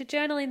to get into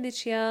journaling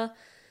this year,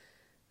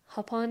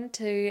 hop on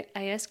to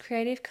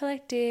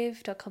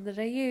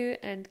ascreativecollective.com.au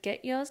and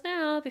get yours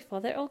now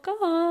before they're all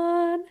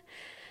gone.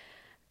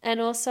 And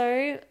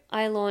also,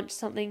 I launched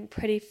something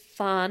pretty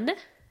fun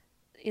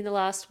in the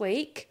last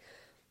week,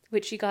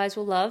 which you guys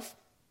will love,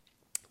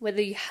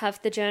 whether you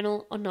have the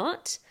journal or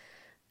not,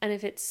 and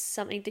if it's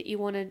something that you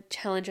want to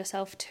challenge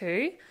yourself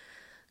to.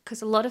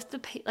 Because a lot of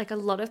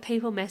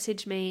people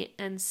message me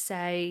and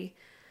say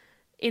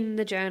in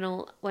the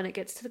journal, when it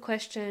gets to the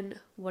question,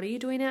 what are you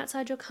doing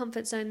outside your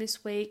comfort zone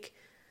this week?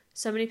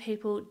 So many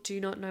people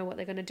do not know what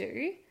they're going to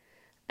do,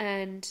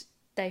 and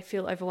they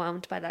feel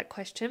overwhelmed by that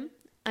question.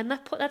 And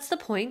that's the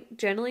point.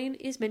 Journaling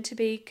is meant to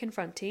be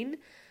confronting,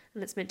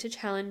 and it's meant to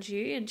challenge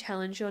you and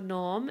challenge your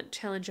norm,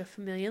 challenge your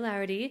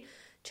familiarity,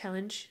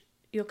 challenge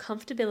your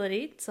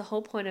comfortability. It's the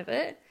whole point of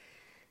it.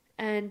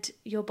 And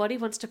your body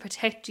wants to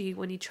protect you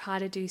when you try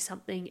to do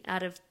something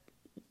out of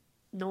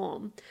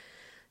norm.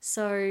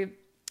 So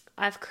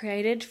I've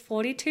created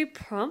 42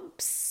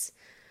 prompts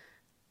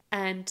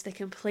and they're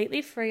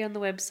completely free on the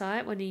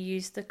website when you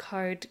use the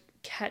code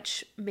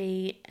Catch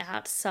Me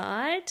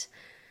Outside.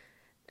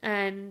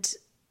 And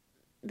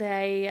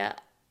they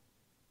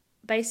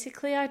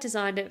basically, I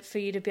designed it for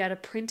you to be able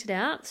to print it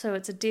out. So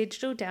it's a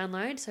digital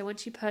download. So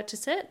once you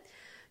purchase it,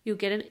 you'll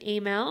get an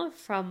email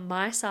from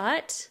my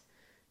site.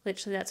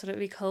 Literally, that's what it would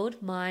be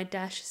called,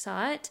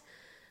 my-site,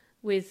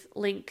 with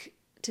link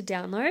to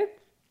download.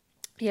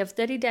 You have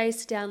 30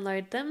 days to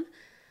download them,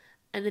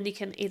 and then you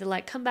can either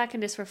like come back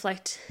and just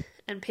reflect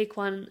and pick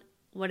one,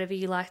 whatever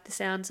you like the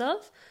sounds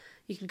of.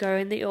 You can go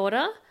in the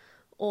order,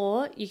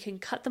 or you can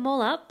cut them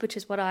all up, which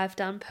is what I've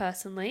done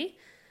personally,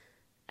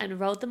 and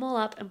rolled them all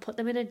up and put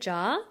them in a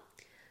jar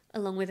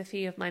along with a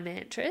few of my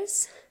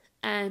mantras.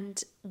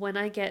 And when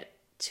I get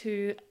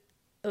to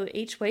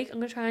each week, I'm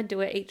going to try and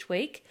do it each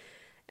week,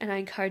 and I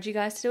encourage you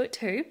guys to do it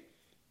too.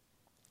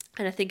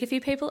 And I think a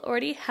few people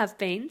already have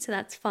been, so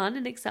that's fun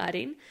and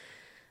exciting.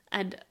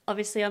 And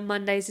obviously on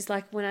Mondays is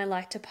like when I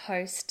like to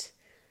post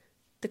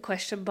the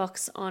question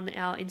box on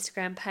our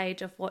Instagram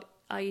page of what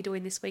are you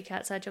doing this week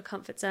outside your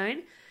comfort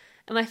zone.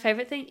 And my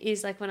favorite thing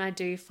is like when I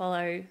do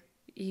follow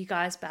you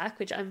guys back,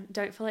 which I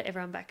don't follow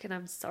everyone back, and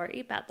I'm sorry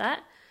about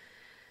that.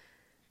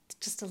 It's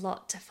just a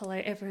lot to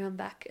follow everyone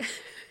back.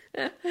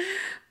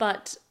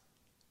 But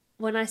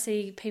when I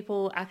see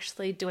people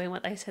actually doing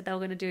what they said they were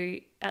going to do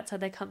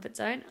outside their comfort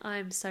zone,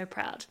 I'm so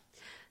proud.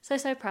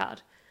 So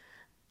proud.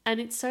 And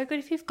it's so good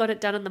if you've got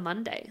it done on the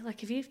Monday.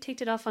 Like if you've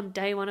ticked it off on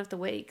day one of the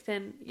week,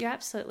 then you're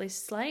absolutely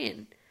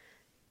slaying.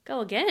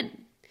 Go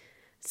again.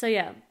 So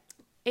yeah,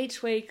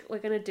 each week we're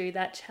going to do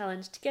that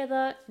challenge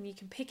together, and you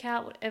can pick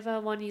out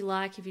whatever one you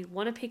like. If you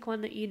want to pick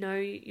one that you know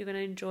you're going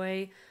to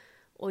enjoy,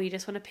 or you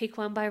just want to pick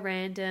one by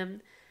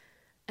random,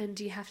 and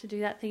you have to do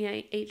that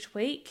thing each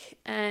week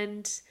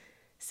and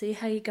see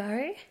how you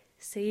go,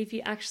 see if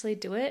you actually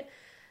do it.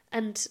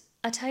 And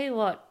I tell you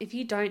what, if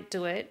you don't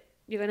do it,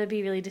 you're going to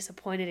be really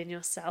disappointed in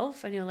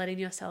yourself and you're letting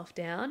yourself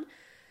down.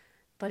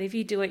 But if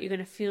you do it, you're going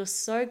to feel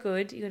so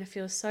good, you're going to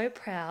feel so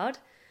proud.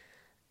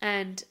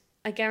 And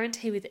I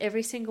guarantee with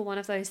every single one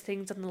of those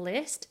things on the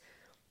list,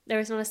 there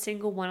is not a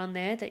single one on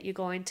there that you're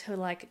going to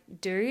like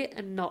do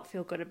and not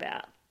feel good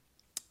about.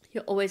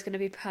 You're always going to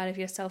be proud of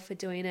yourself for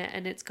doing it,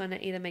 and it's going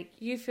to either make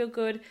you feel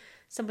good,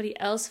 somebody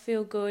else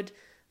feel good,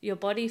 your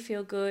body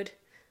feel good,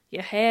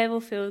 your hair will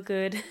feel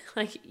good.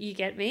 Like, you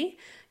get me?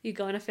 You're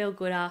going to feel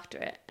good after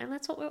it. And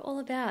that's what we're all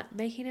about,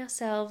 making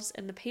ourselves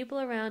and the people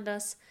around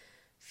us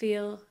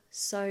feel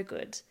so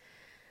good.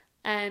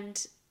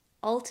 And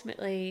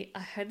ultimately, I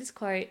heard this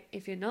quote,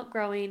 if you're not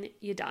growing,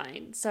 you're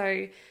dying.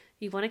 So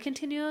you want to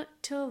continue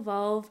to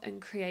evolve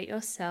and create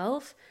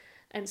yourself.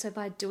 And so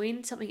by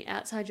doing something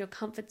outside your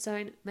comfort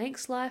zone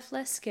makes life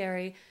less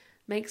scary,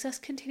 makes us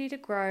continue to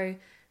grow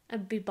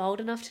and be bold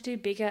enough to do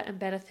bigger and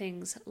better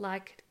things,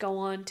 like go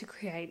on to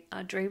create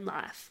our dream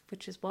life,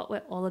 which is what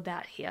we're all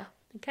about here.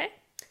 Okay?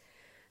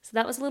 So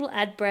that was a little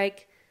ad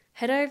break.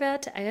 Head over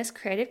to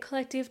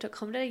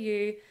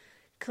ascreativecollective.com.au,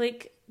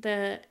 click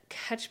the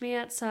Catch Me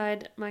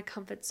Outside My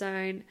Comfort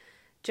Zone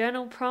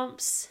journal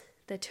prompts.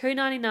 They're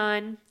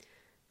 $2.99,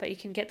 but you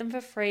can get them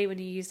for free when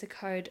you use the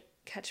code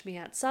Catch Me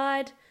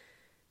Outside.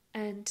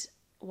 And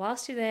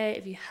whilst you're there,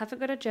 if you haven't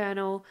got a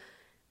journal,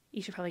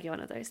 you should probably get one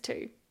of those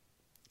too,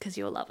 because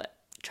you'll love it.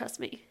 Trust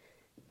me.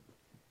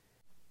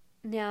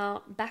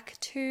 Now, back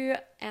to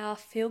our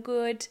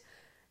feel-good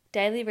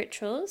daily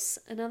rituals.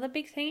 Another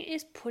big thing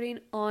is putting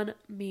on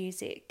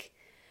music.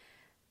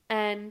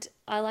 And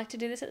I like to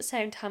do this at the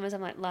same time as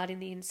I'm like lighting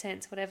the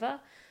incense,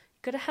 whatever.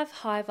 You've got to have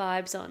high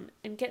vibes on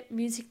and get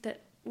music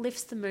that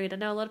lifts the mood. I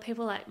know a lot of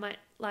people might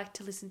like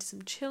to listen to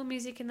some chill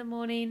music in the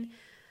morning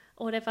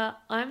or whatever.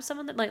 I'm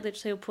someone that like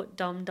literally will put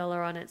Dom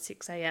Dollar on at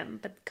 6 a.m.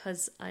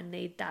 because I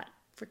need that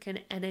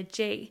freaking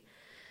energy.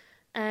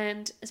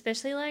 And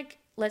especially like,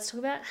 let's talk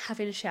about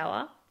having a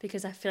shower,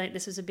 because I feel like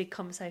this was a big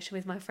conversation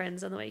with my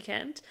friends on the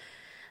weekend.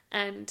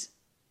 And,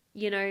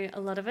 you know,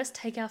 a lot of us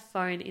take our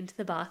phone into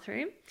the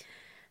bathroom,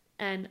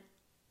 and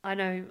I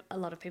know a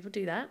lot of people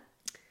do that.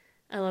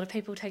 A lot of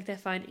people take their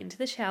phone into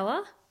the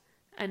shower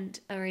and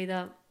are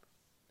either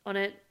on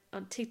it,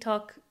 on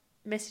TikTok,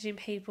 messaging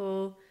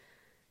people,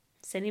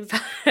 sending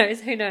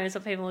photos. Who knows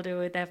what people will do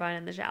with their phone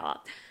in the shower.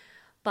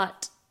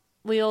 But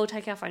we all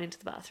take our phone into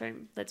the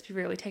bathroom. Let's be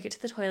real. We take it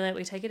to the toilet.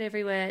 We take it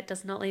everywhere. It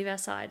does not leave our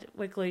side.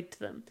 We're glued to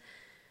them.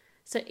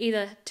 So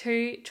either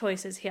two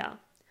choices here.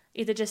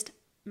 Either just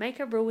make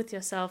a rule with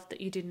yourself that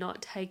you do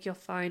not take your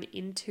phone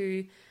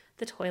into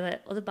the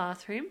toilet or the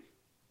bathroom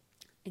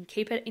and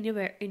keep it in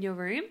your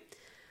room.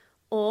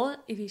 Or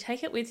if you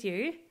take it with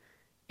you,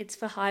 it's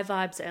for high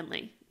vibes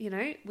only. You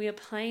know, we are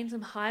playing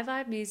some high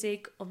vibe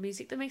music or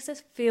music that makes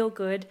us feel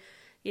good.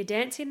 You're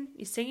dancing,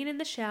 you're singing in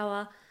the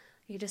shower,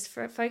 you're just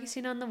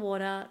focusing on the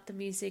water, the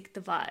music,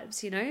 the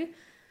vibes, you know?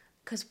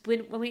 Because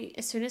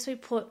as soon as we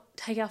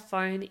take our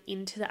phone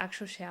into the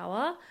actual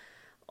shower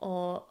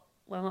or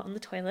when we're on the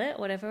toilet,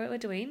 whatever we're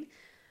doing,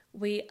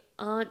 we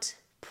aren't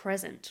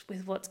present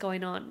with what's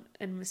going on,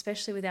 and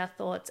especially with our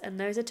thoughts. And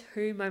those are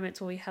two moments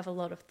where we have a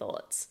lot of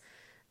thoughts.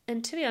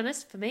 And to be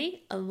honest, for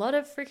me, a lot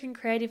of freaking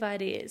creative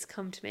ideas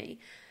come to me.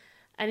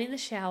 And in the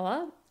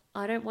shower,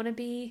 I don't want to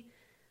be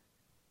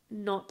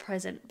not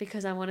present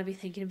because I want to be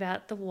thinking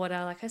about the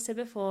water, like I said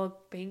before,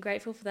 being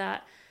grateful for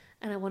that.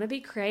 And I want to be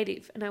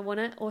creative. And I want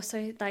to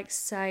also like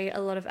say a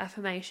lot of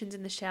affirmations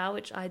in the shower,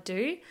 which I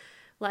do.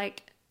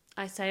 Like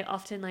I say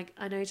often, like,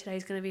 I know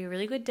today's going to be a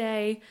really good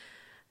day.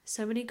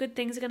 So many good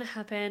things are going to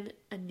happen.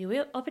 A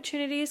new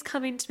opportunity is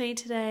coming to me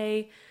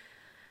today.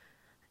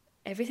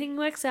 Everything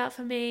works out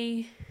for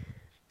me.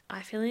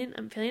 I'm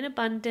feeling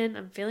abundant.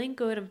 I'm feeling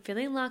good. I'm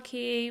feeling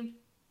lucky.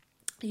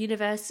 The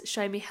universe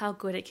show me how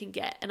good it can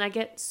get. And I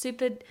get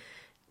super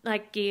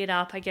like geared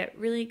up. I get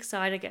really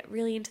excited. I get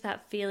really into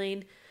that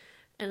feeling.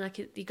 And like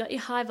you got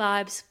your high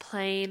vibes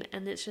playing,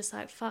 and it's just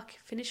like, fuck,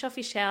 finish off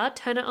your shower,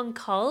 turn it on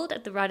cold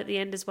right at the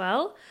end as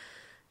well.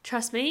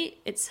 Trust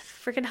me, it's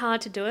freaking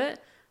hard to do it,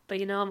 but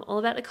you know, I'm all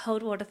about the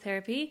cold water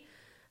therapy.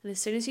 And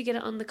as soon as you get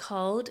it on the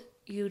cold,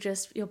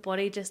 your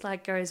body just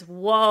like goes,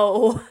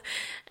 whoa.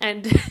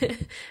 And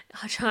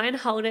I try and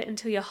hold it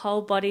until your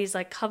whole body is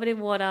like covered in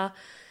water,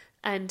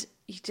 and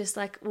you just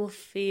like will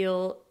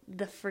feel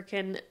the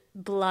freaking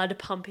blood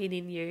pumping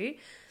in you.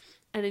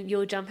 And then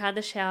you'll jump out of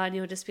the shower and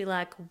you'll just be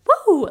like,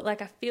 whoa,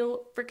 like I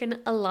feel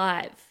freaking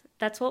alive.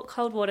 That's what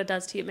cold water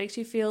does to you. It makes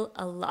you feel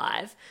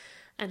alive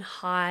and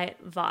high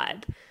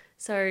vibe.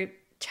 So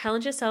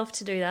challenge yourself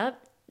to do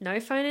that. No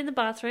phone in the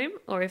bathroom,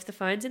 or if the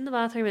phone's in the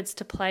bathroom, it's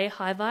to play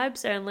high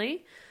vibes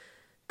only.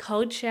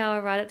 Cold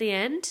shower right at the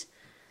end.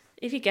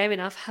 If you're game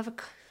enough,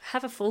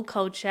 have a full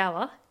cold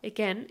shower.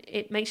 Again,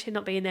 it makes you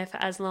not be in there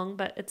for as long,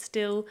 but it's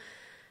still,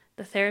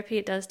 the therapy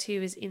it does to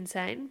you is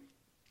insane.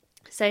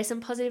 Say some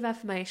positive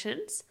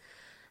affirmations.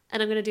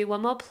 And I'm going to do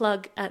one more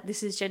plug at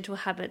This Is Gentle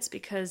Habits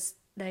because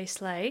they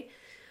slay.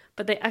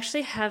 But they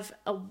actually have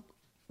a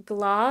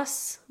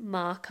glass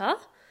marker,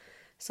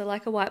 so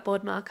like a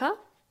whiteboard marker,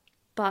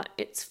 but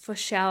it's for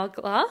shower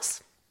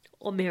glass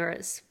or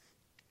mirrors.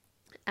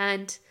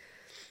 And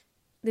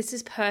this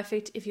is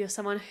perfect if you're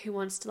someone who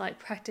wants to like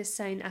practice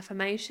saying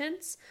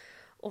affirmations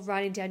or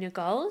writing down your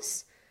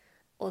goals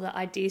or the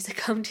ideas that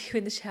come to you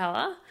in the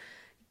shower.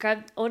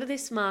 Order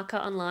this marker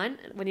online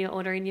when you're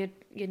ordering your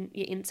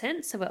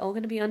incense. So we're all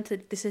going to be on to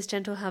This Is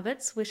Gentle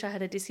Habits. Wish I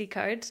had a Disney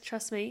code,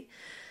 trust me.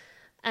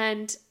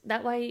 And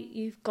that way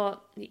you've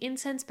got the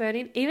incense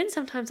burning. Even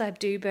sometimes I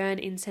do burn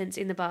incense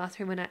in the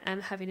bathroom when I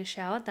am having a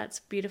shower. That's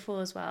beautiful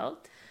as well.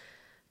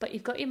 But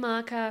you've got your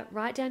marker,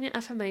 write down your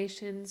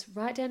affirmations,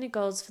 write down your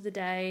goals for the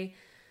day,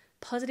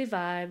 positive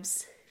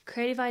vibes,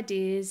 creative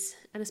ideas,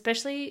 and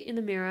especially in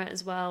the mirror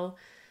as well.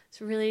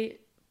 It's really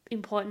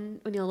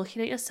important when you're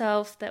looking at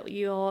yourself that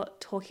you're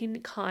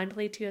talking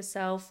kindly to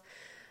yourself.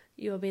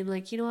 You're being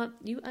like, you know what,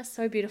 you are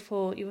so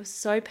beautiful, you are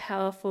so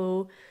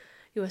powerful,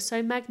 you are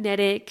so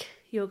magnetic,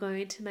 you're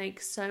going to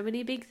make so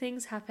many big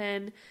things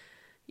happen,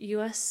 you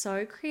are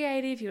so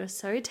creative, you are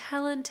so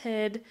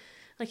talented.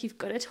 Like, you've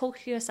got to talk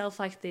to yourself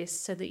like this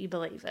so that you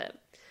believe it,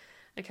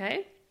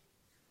 okay?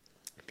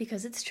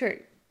 Because it's true,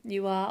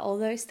 you are all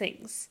those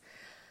things.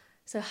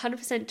 So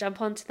 100% jump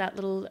onto that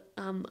little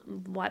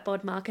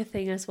whiteboard marker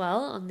thing as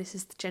well on This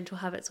Is the Gentle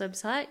Habits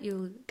website.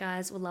 You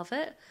guys will love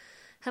it.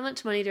 How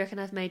much money do you reckon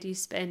I've made you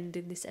spend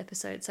in this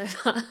episode so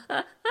far?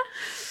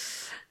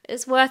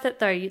 It's worth it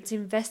though. It's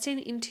investing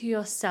into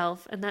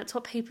yourself, and that's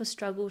what people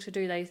struggle to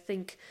do. They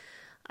think,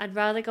 I'd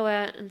rather go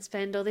out and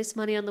spend all this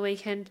money on the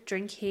weekend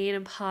drinking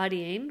and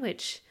partying,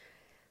 which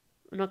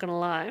I'm not going to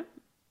lie,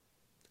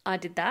 I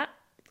did that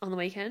on the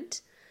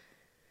weekend,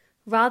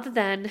 rather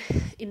than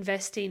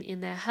investing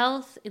in their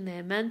health, in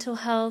their mental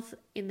health,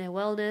 in their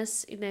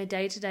wellness, in their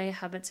day-to-day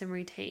habits and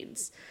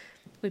routines.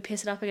 We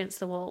piss it up against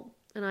the wall,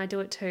 and I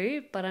do it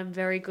too, but I'm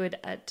very good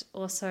at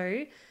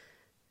also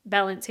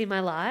balancing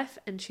my life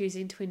and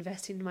choosing to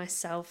invest in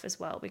myself as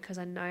well, because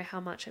I know how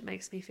much it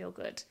makes me feel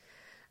good.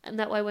 And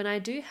that way, when I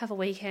do have a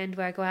weekend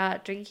where I go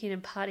out drinking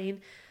and partying,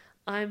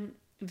 I'm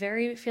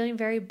feeling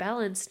very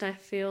balanced, and I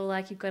feel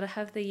like you've got to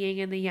have the yin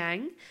and the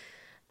yang,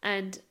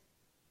 and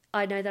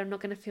I know that I'm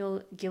not going to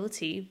feel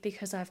guilty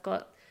because I've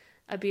got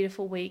a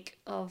beautiful week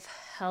of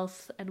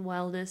health and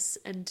wellness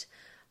and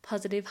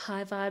positive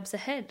high vibes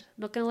ahead.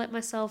 I'm not going to let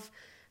myself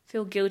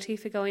feel guilty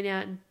for going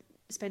out and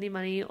spending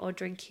money or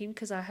drinking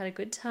because I had a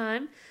good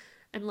time.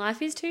 And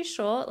life is too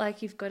short.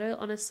 Like, you've got to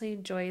honestly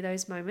enjoy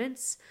those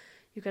moments.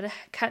 You've got to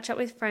catch up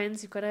with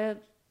friends. You've got to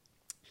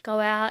go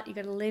out. You've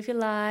got to live your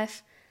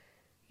life.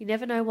 You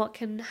never know what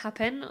can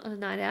happen on a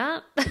night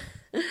out.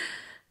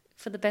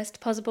 For the best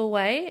possible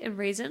way and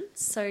reasons.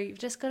 So you've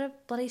just got to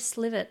bloody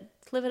slive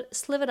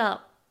it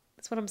up.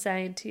 That's what I'm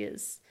saying to you.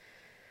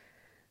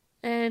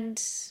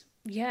 And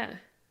yeah,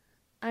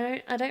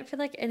 I don't feel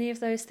like any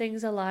of those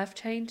things are life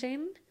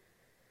changing,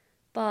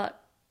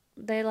 but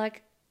they're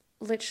like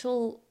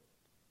literal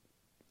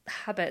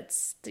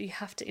habits that you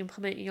have to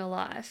implement in your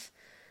life.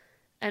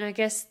 And I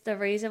guess the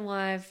reason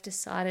why I've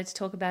decided to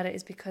talk about it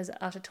is because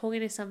after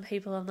talking to some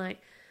people, I'm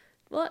like,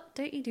 what?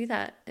 Don't you do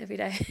that every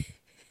day?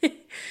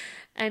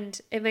 And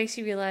it makes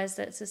you realize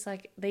that it's just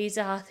like, these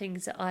are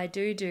things that I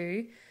do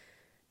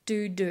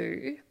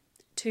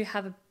to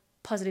have a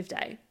positive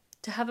day,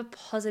 to have a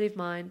positive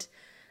mind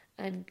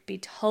and be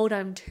told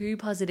I'm too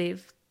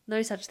positive.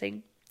 No such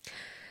thing.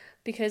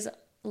 Because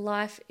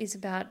life is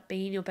about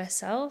being your best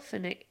self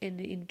and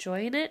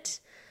enjoying it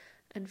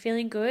and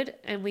feeling good.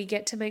 And we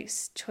get to make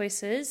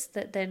choices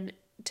that then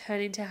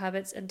turn into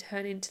habits and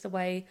turn into the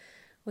way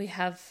we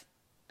have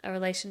a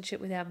relationship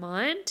with our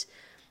mind,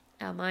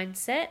 our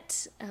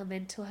mindset, our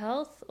mental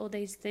health, all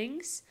these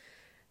things.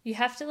 You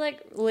have to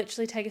like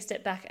literally take a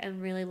step back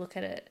and really look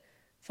at it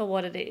for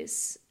what it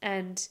is.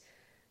 And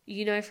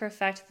you know for a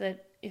fact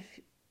that if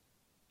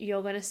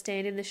you're going to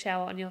stand in the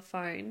shower on your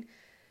phone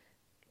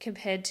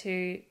compared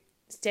to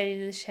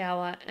standing in the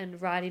shower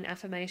and writing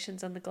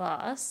affirmations on the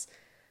glass,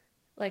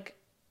 like,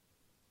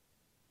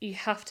 you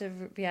have to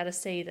be able to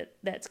see that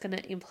that's going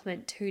to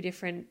implement two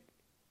different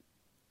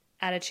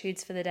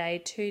attitudes for the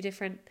day, two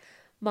different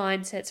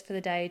mindsets for the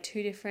day,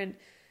 two different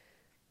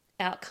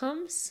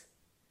outcomes.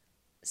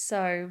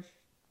 So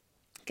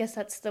I guess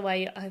that's the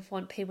way I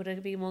want people to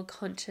be more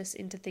conscious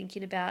into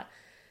thinking about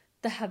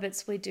the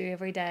habits we do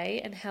every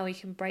day and how we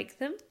can break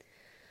them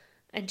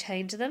and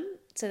change them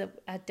so that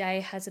our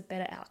day has a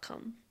better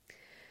outcome.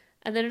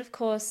 And then, of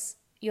course,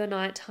 your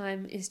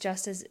nighttime is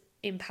just as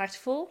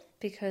impactful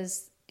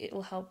because it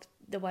will help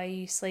the way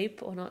you sleep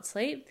or not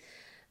sleep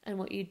and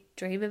what you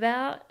dream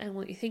about and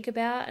what you think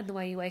about and the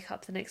way you wake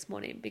up the next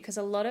morning. Because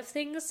a lot of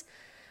things,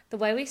 the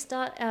way we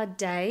start our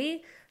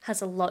day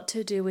has a lot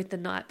to do with the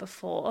night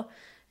before.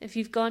 If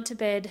you've gone to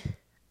bed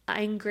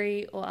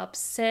angry or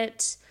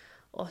upset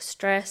or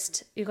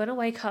stressed, you're going to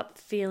wake up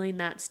feeling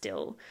that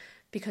still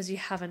because you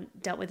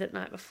haven't dealt with it the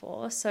night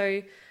before.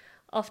 So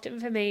often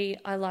for me,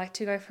 I like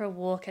to go for a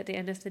walk at the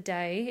end of the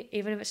day,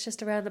 even if it's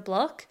just around the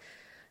block.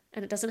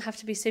 And it doesn't have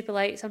to be super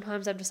late.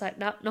 Sometimes I'm just like,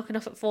 nah, knocking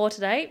off at 4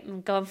 today.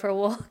 I'm going for a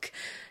walk.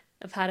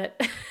 I've had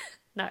it.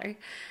 No,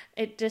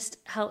 it just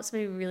helps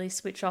me really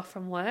switch off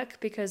from work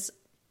because,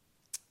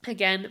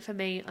 again, for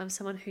me, I'm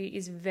someone who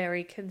is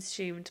very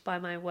consumed by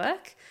my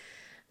work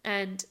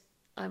and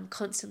I'm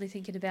constantly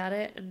thinking about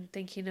it and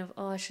thinking of,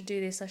 oh, I should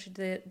do this, I should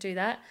do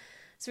that.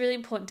 It's really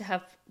important to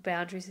have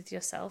boundaries with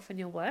yourself and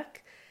your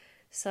work.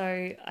 So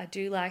I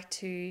do like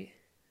to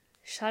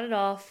shut it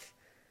off,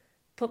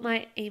 put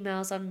my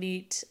emails on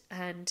mute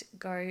and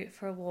go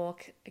for a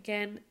walk.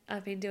 Again,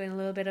 I've been doing a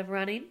little bit of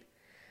running.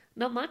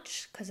 Not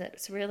much because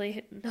it's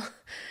really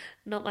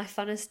not my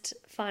finest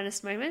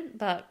moment,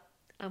 but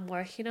I'm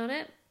working on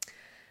it.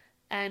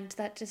 And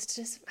that just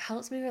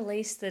helps me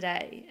release the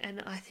day.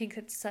 And I think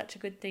it's such a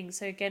good thing.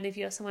 So again, if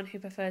you're someone who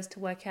prefers to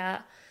work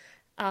out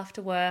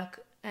after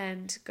work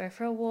and go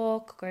for a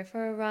walk, go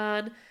for a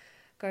run,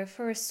 go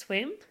for a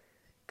swim,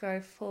 go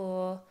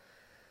to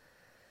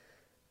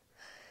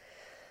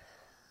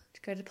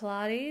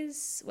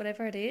Pilates,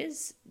 whatever it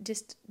is,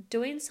 just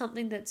doing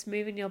something that's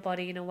moving your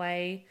body in a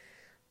way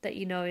that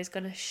you know is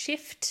going to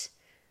shift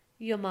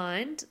your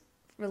mind,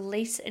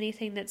 release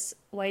anything that's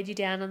weighed you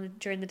down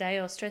during the day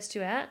or stressed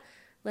you out,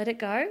 let it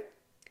go.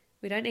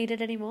 We don't need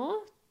it anymore.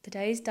 The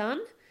day's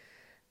done.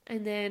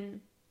 And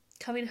then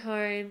coming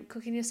home,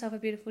 cooking yourself a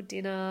beautiful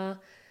dinner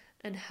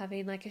and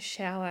having like a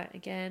shower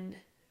again,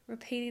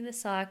 repeating the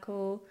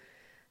cycle,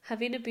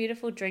 having a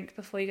beautiful drink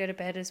before you go to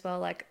bed as well.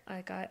 Like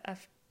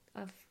I've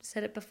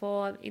said it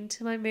before, I'm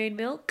into my moon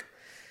milk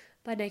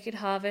by Naked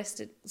Harvest.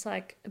 It's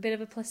like a bit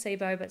of a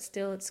placebo, but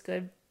still it's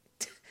good.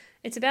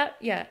 It's about,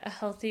 a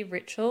healthy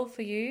ritual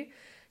for you.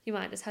 You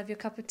might just have your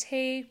cup of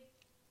tea.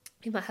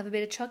 You might have a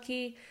bit of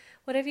chocky.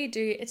 Whatever you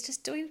do, it's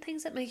just doing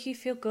things that make you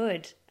feel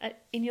good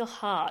in your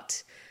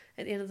heart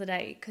at the end of the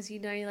day. Because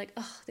you're like,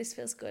 oh, this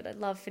feels good. I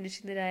love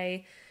finishing the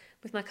day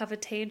with my cup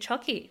of tea and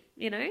chocky,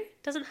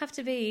 It doesn't have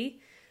to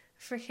be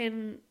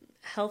freaking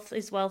health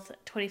is wealth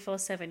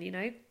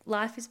 24/7,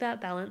 Life is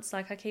about balance,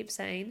 like I keep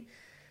saying.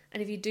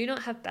 And if you do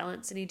not have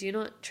balance and you do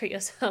not treat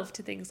yourself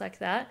to things like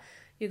that,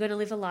 you're going to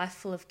live a life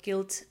full of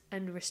guilt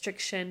and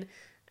restriction,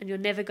 and you're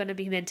never going to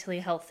be mentally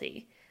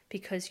healthy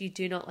because you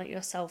do not let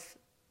yourself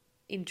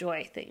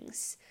enjoy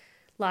things.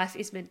 Life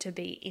is meant to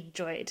be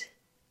enjoyed.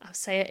 I'll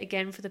say it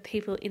again for the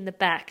people in the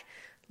back.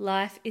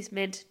 Life is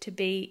meant to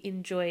be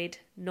enjoyed,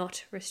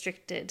 not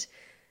restricted.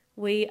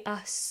 We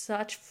are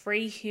such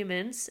free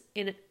humans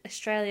in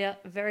Australia,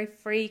 a very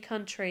free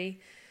country,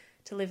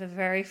 to live a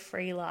very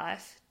free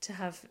life, to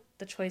have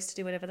the choice to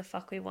do whatever the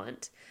fuck we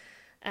want.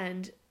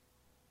 And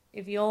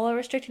if you're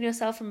restricting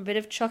yourself from a bit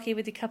of chocky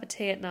with your cup of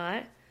tea at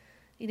night,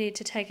 you need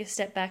to take a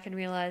step back and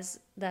realise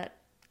that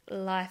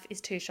life is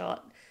too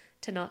short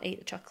to not eat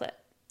the chocolate.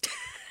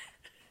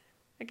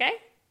 Okay?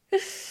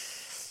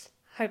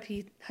 Hope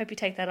you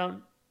take that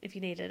on if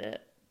you needed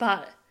it.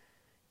 But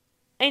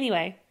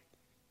anyway,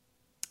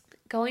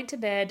 going to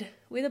bed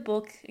with a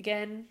book,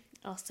 again,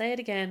 I'll say it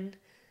again,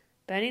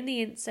 burning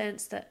the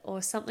incense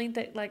or something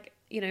that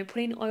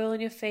putting oil on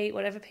your feet,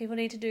 whatever people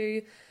need to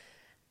do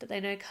that they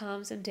know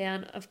calms them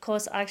down. Of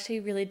course, I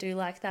actually really do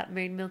like that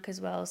moon milk as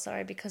well,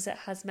 because it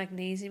has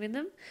magnesium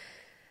in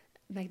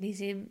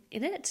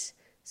it.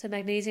 So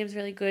magnesium is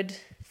really good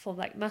for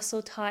like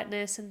muscle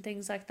tightness and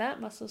things like that,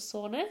 muscle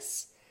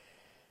soreness,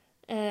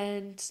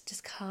 and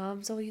just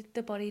calms all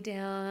the body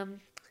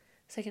down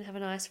so you can have a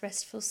nice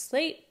restful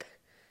sleep.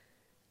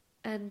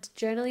 And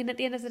journaling at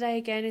the end of the day,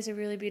 again, is a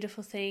really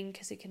beautiful thing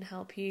because it can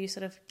help you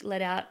sort of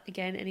let out,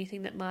 again,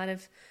 anything that might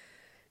have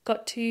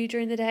got to you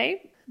during the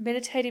day.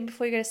 Meditating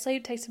before you go to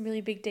sleep, take some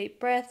really big deep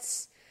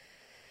breaths.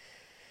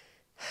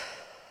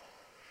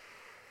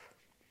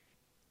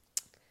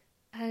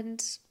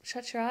 And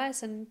shut your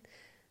eyes and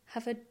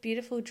have a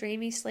beautiful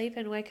dreamy sleep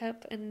and wake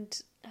up and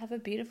have a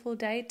beautiful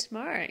day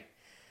tomorrow.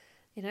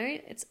 You know,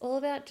 it's all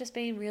about just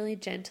being really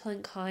gentle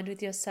and kind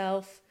with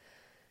yourself,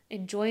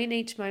 enjoying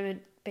each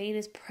moment, being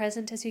as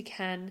present as you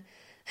can.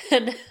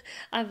 And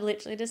I'm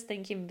literally just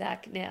thinking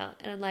back now,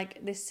 and I'm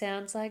like, this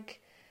sounds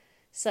like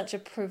such a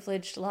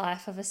privileged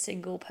life of a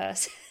single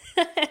person.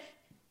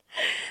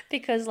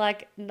 Because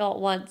like not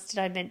once did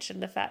I mention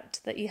the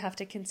fact that you have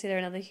to consider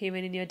another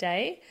human in your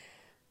day.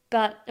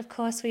 But of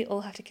course we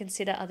all have to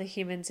consider other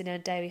humans in our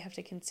day. We have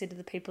to consider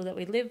the people that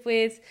we live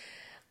with.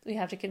 We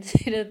have to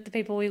consider the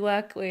people we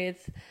work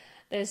with.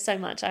 There's so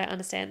much, I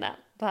understand that.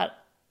 But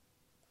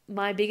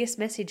my biggest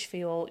message for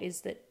you all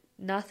is that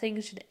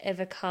nothing should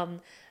ever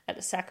come at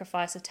the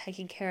sacrifice of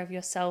taking care of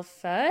yourself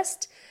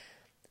first.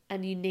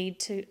 And you need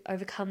to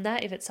overcome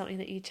that if it's something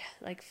that you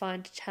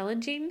find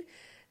challenging,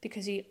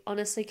 because you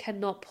honestly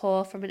cannot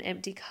pour from an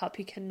empty cup.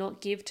 You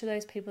cannot give to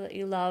those people that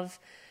you love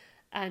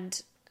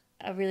and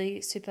are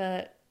really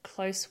super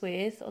close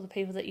with, or the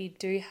people that you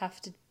do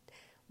have to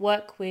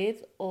work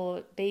with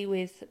or be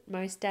with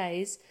most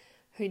days,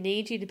 who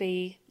need you to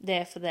be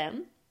there for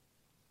them.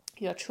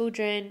 Your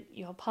children,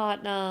 your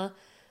partner,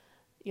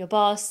 your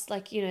boss,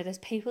 there's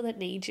people that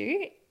need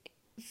you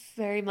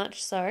very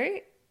much so.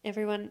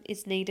 Everyone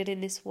is needed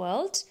in this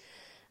world,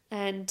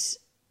 and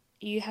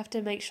you have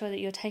to make sure that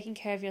you're taking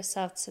care of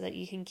yourself so that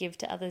you can give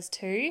to others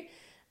too.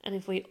 And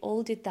if we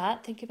all did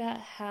that, think about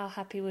how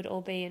happy we'd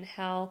all be and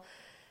how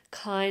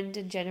kind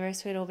and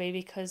generous we'd all be,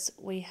 because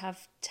we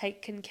have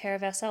taken care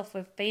of ourselves.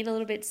 We've been a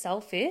little bit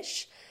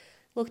selfish,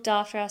 looked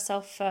after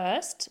ourselves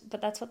first, but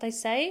that's what they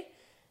say.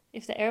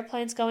 If the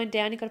airplane's going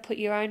down, you've got to put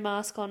your own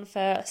mask on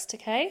first,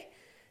 okay?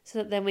 So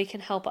that then we can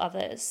help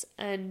others.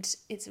 And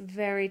it's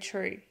very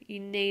true. You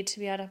need to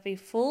be able to be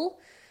full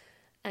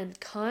and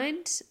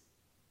kind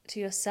to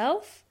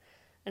yourself,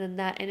 and then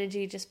that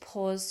energy just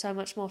pours so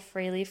much more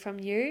freely from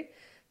you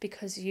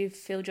because you've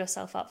filled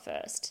yourself up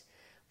first.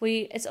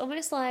 It's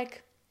almost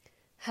like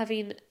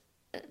having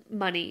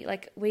money.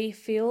 Like, we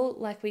feel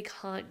like we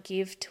can't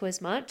give to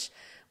as much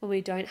when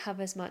we don't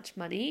have as much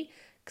money,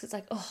 because it's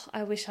like, oh,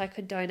 I wish I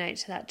could donate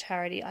to that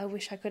charity. I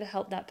wish I could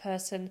help that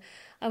person.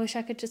 I wish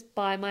I could just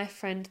buy my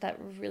friend that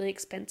really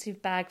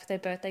expensive bag for their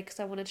birthday because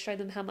I want to show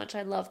them how much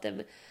I love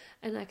them.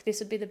 And this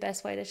would be the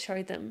best way to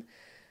show them.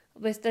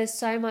 But there's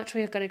so much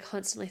we're going to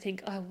constantly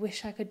think, oh, I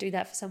wish I could do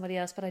that for somebody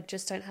else, but I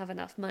just don't have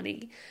enough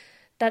money.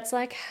 That's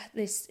like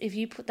this, if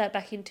you put that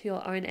back into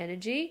your own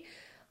energy,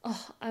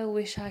 oh, I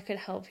wish I could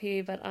help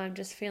you, but I'm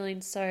just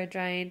feeling so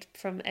drained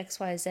from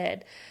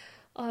XYZ.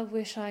 I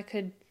wish I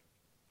could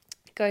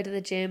go to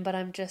the gym, but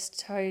I'm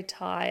just so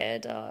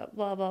tired,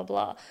 blah, blah,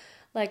 blah.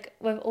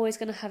 We're always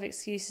going to have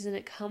excuses, and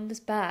it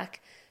comes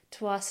back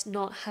to us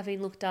not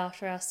having looked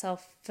after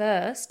ourselves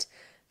first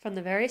from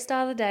the very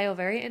start of the day or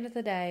very end of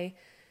the day,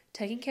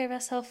 taking care of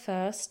ourselves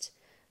first.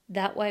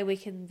 That way we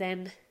can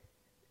then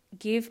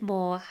give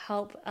more,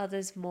 help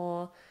others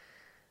more,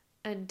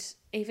 and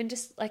even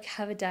just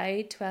have a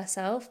day to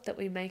ourselves that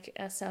we make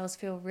ourselves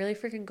feel really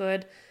freaking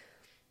good.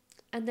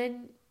 And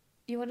then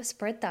you want to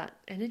spread that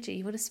energy.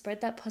 You want to spread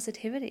that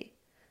positivity.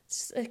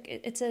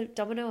 It's a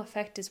domino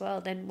effect as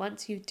well. Then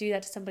once you do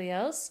that to somebody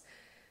else,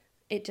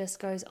 it just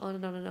goes on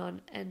and on and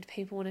on. And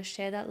people want to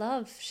share that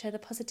love, share the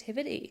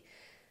positivity.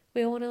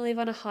 We all want to live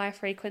on a high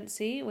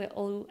frequency. We're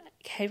all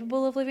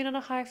capable of living on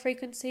a high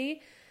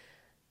frequency.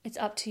 It's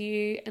up to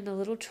you and the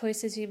little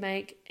choices you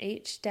make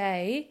each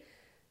day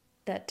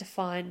that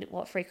define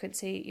what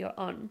frequency you're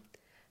on.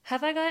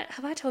 Have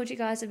I told you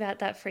guys about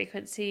that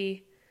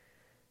frequency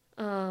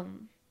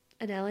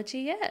analogy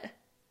yet?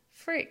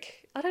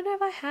 Frick. I don't know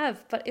if I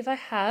have, but if I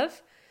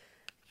have,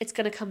 it's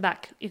going to come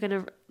back.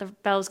 The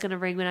bell's going to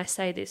ring when I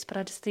say this, but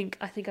I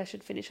think I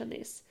should finish on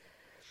this.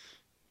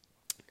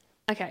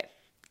 Okay.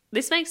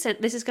 This makes sense.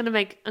 I'm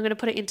going to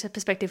put it into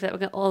perspective that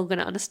we're all going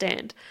to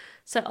understand.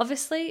 So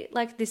obviously,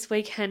 last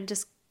weekend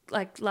just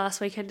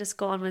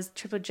gone was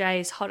Triple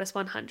J's Hottest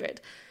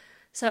 100.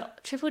 So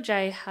Triple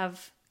J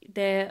have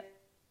their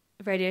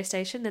radio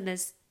station, then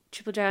there's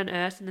Triple J on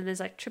Earth, and then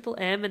there's Triple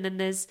M, and then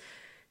there's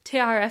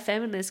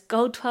TRFM, and there's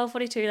Gold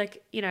 1242, if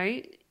you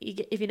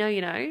know,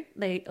 you know,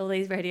 all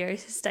these radio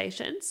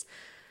stations.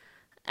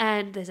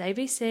 And there's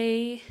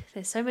ABC,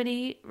 there's so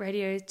many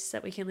radios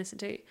that we can listen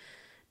to.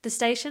 The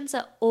stations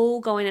are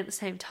all going at the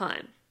same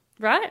time,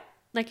 right?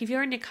 If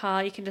you're in your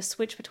car, you can just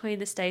switch between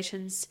the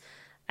stations,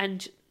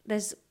 and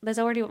there's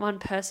already one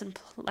person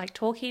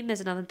talking,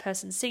 there's another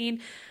person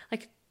singing.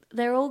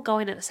 They're all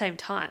going at the same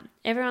time.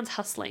 Everyone's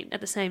hustling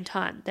at the same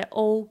time. They're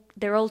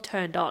all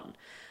turned on.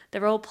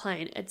 They're all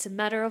playing. It's a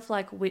matter of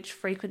like which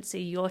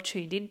frequency you're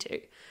tuned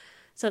into.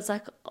 So it's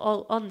like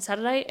on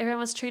Saturday, everyone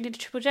was tuned into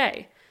Triple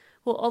J.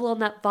 We're all on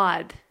that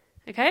vibe,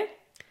 okay?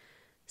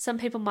 Some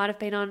people might have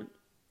been on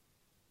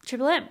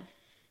Triple M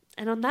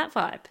and on that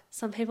vibe.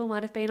 Some people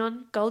might have been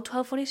on Gold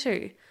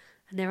 1242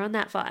 and they're on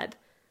that vibe.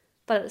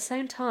 But at the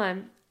same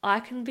time, I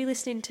can be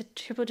listening to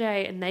Triple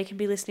J and they can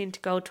be listening to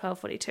Gold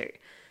 1242.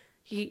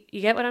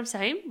 You get what I'm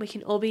saying? We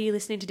can all be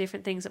listening to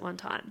different things at one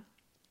time.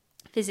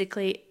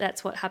 Physically,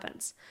 that's what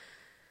happens.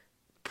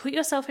 Put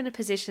yourself in a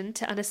position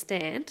to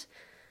understand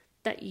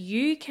that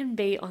you can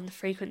be on the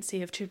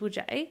frequency of Triple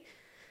J.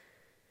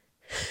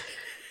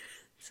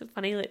 It's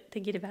funny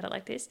thinking about it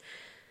like this.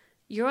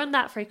 You're on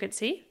that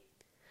frequency,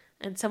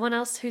 and someone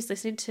else who's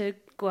listening to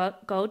Gold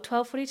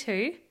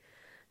 1242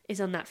 is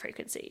on that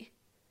frequency.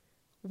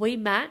 We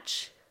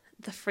match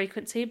the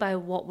frequency by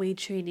what we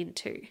tune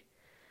into.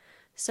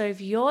 So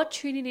if you're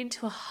tuning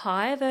into a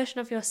higher version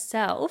of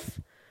yourself,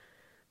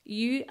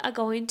 you are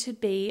going to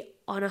be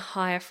on a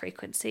higher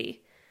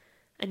frequency.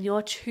 And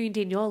you're tuned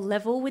in, you're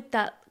level with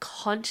that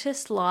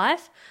conscious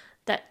life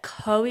that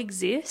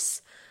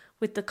coexists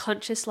with the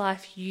conscious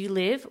life you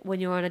live when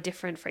you're on a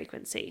different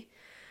frequency.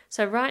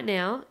 So right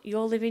now,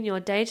 you're living your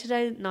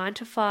day-to-day 9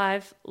 to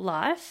 5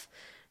 life.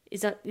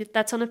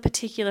 That's on a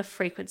particular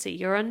frequency.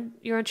 You're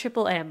on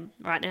Triple M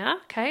right now,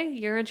 okay?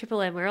 You're on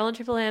Triple M. We're all on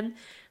Triple M,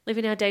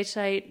 living our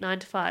day-to-day 9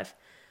 to 5.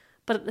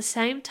 But at the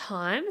same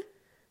time,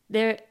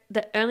 the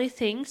only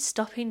thing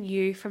stopping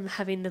you from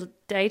having the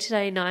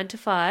day-to-day 9 to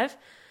 5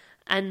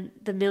 and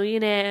the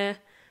millionaire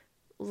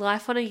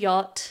life on a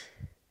yacht,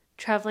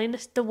 traveling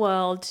the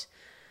world,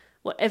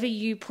 whatever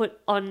you put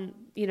on,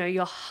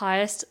 your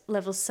highest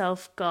level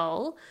self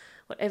goal,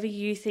 whatever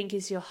you think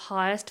is your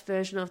highest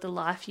version of the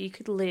life you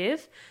could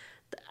live,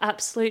 the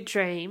absolute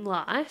dream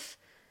life,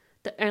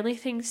 the only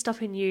thing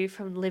stopping you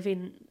from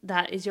living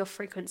that is your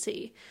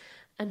frequency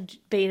and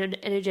being an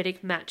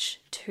energetic match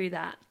to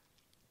that.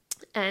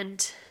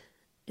 And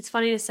it's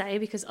funny to say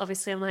because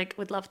obviously I'm like,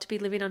 would love to be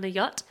living on a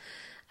yacht,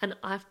 and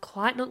I've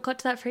quite not got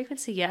to that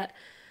frequency yet.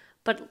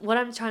 But what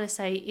I'm trying to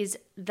say is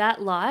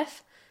that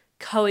life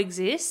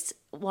coexists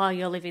while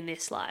you're living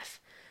this life.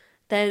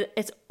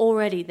 It's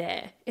already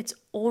there. It's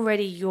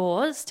already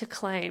yours to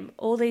claim.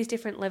 All these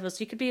different levels.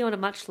 You could be on a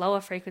much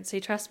lower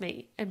frequency, trust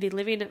me, and be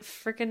living it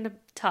freaking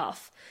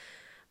tough.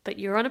 But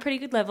you're on a pretty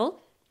good level.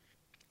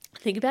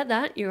 Think about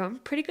that. You're on a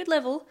pretty good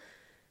level.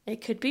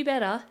 It could be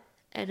better,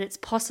 and it's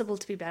possible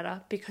to be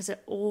better because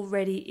it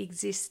already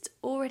exists,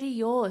 already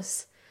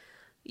yours.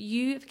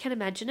 You can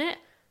imagine it.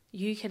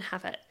 You can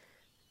have it.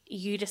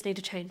 You just need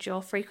to change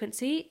your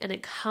frequency, and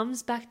it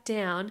comes back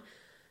down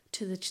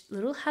to the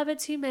little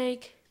habits you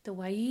make, the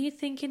way you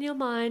think in your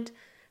mind,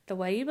 the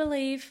way you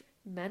believe,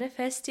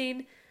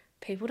 manifesting.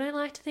 People don't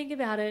like to think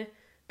about it,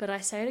 but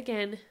I say it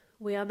again,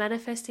 we are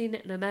manifesting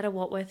no matter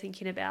what we're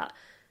thinking about.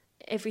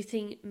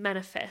 Everything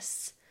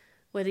manifests.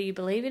 Whether you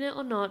believe in it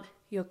or not,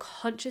 you're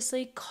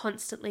consciously,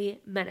 constantly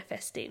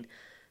manifesting.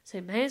 So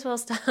you may as well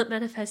start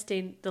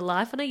manifesting the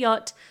life on a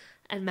yacht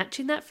and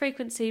matching that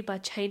frequency by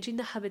changing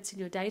the habits in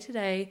your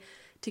day-to-day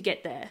to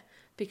get there.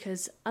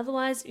 Because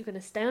otherwise you're going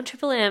to stay on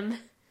Triple M,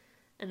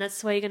 and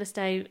that's the way you're going to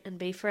stay and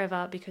be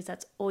forever, because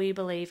that's all you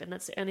believe and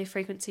that's the only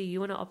frequency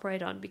you want to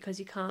operate on, because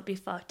you can't be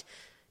fucked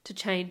to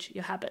change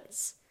your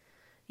habits.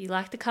 You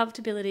like the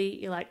comfortability,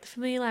 you like the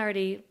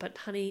familiarity, but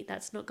honey,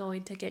 that's not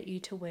going to get you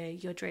to where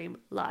your dream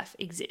life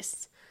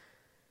exists.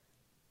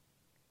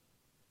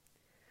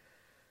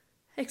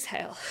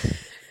 Exhale.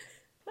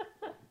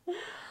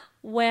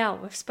 Wow,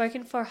 we've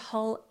spoken for a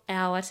whole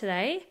hour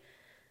today,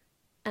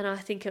 and I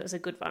think it was a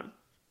good one.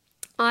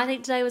 I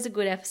think today was a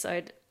good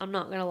episode, I'm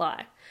not going to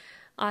lie.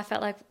 I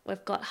felt like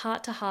we've got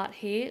heart to heart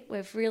here.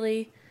 We've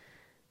really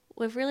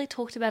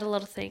talked about a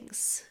lot of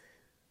things.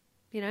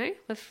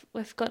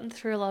 We've gotten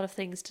through a lot of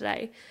things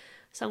today.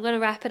 So I'm going to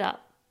wrap it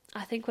up.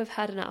 I think we've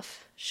had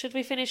enough. Should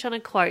we finish on a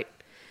quote?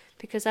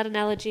 Because that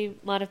analogy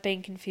might have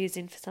been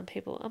confusing for some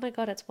people. Oh my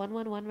God, it's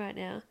 1:11 right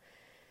now.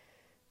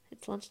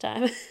 It's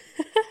lunchtime.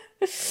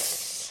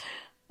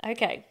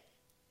 Okay.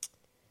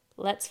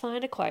 Let's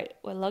find a quote.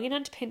 We're logging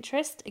onto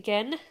Pinterest.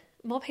 Again,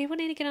 more people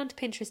need to get onto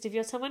Pinterest. If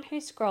you're someone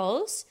who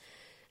scrolls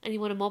and you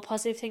want a more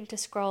positive thing to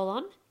scroll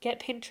on, get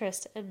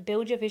Pinterest and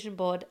build your vision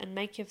board and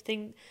make the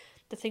thing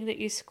that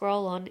you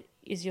scroll on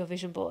is your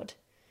vision board.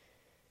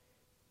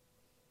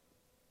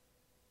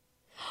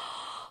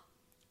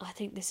 I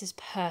think this is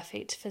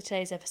perfect for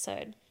today's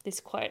episode,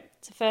 this quote.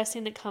 It's the first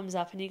thing that comes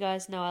up, and you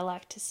guys know I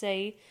like to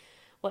see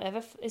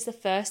whatever is the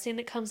first thing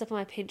that comes up on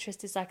my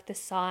Pinterest is like the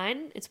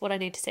sign. It's what I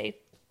need to see.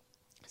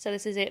 So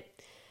this is it.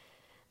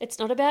 It's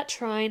not about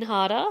trying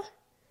harder.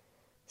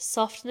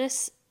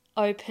 Softness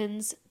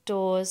opens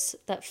doors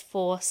that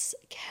force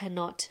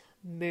cannot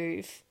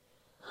move.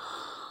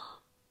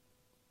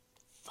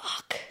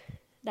 Fuck.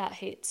 That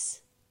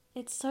hits.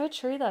 It's so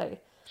true though.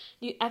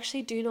 You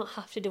actually do not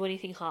have to do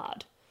anything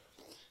hard.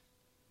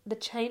 The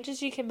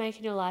changes you can make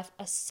in your life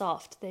are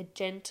soft. They're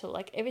gentle.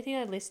 Like everything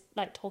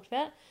I talked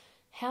about,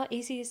 how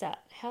easy is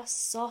that? How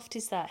soft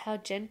is that? How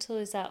gentle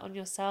is that on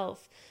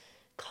yourself?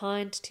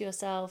 kind to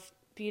yourself,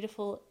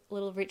 beautiful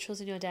little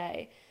rituals in your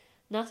day.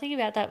 Nothing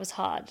about that was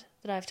hard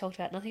that I've talked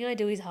about. Nothing I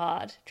do is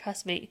hard.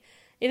 Trust me.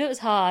 If it was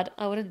hard,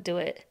 I wouldn't do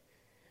it.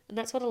 And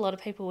that's what a lot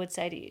of people would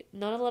say to you.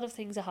 Not a lot of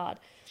things are hard.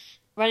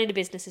 Running a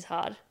business is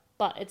hard,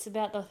 but it's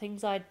about the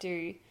things I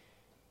do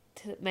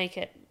to make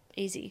it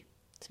easy,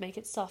 to make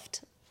it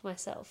soft for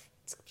myself.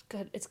 It's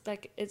good.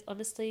 It's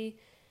honestly,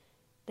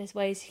 there's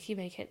ways you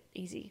can make it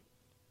easy.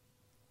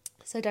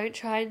 So don't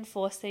try and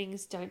force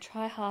things. Don't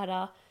try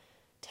harder.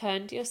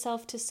 Turn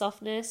yourself to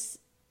softness.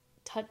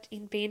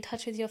 Be in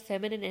touch with your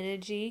feminine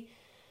energy,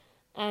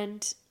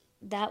 and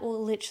that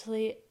will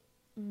literally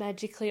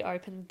magically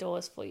open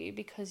doors for you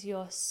because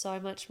you're so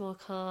much more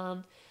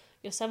calm.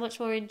 You're so much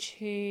more in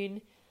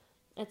tune.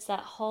 It's that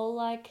whole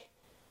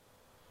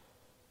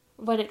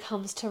when it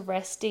comes to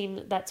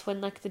resting, that's when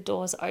the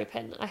doors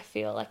open. I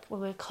feel like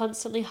when we're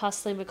constantly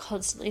hustling, we're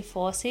constantly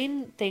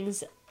forcing,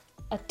 things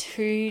are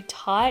too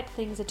tight,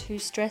 things are too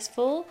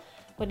stressful.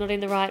 We're not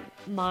in the right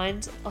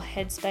mind or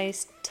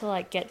headspace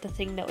to get the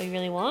thing that we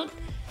really want.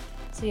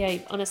 So yeah,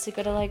 you've honestly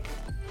got to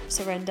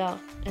surrender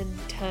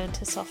and turn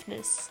to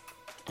softness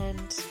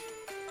and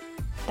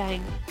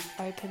bang,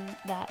 open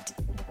that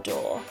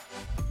door.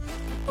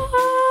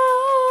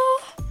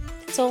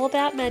 It's all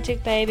about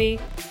magic, baby.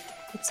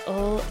 It's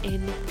all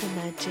in the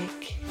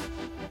magic.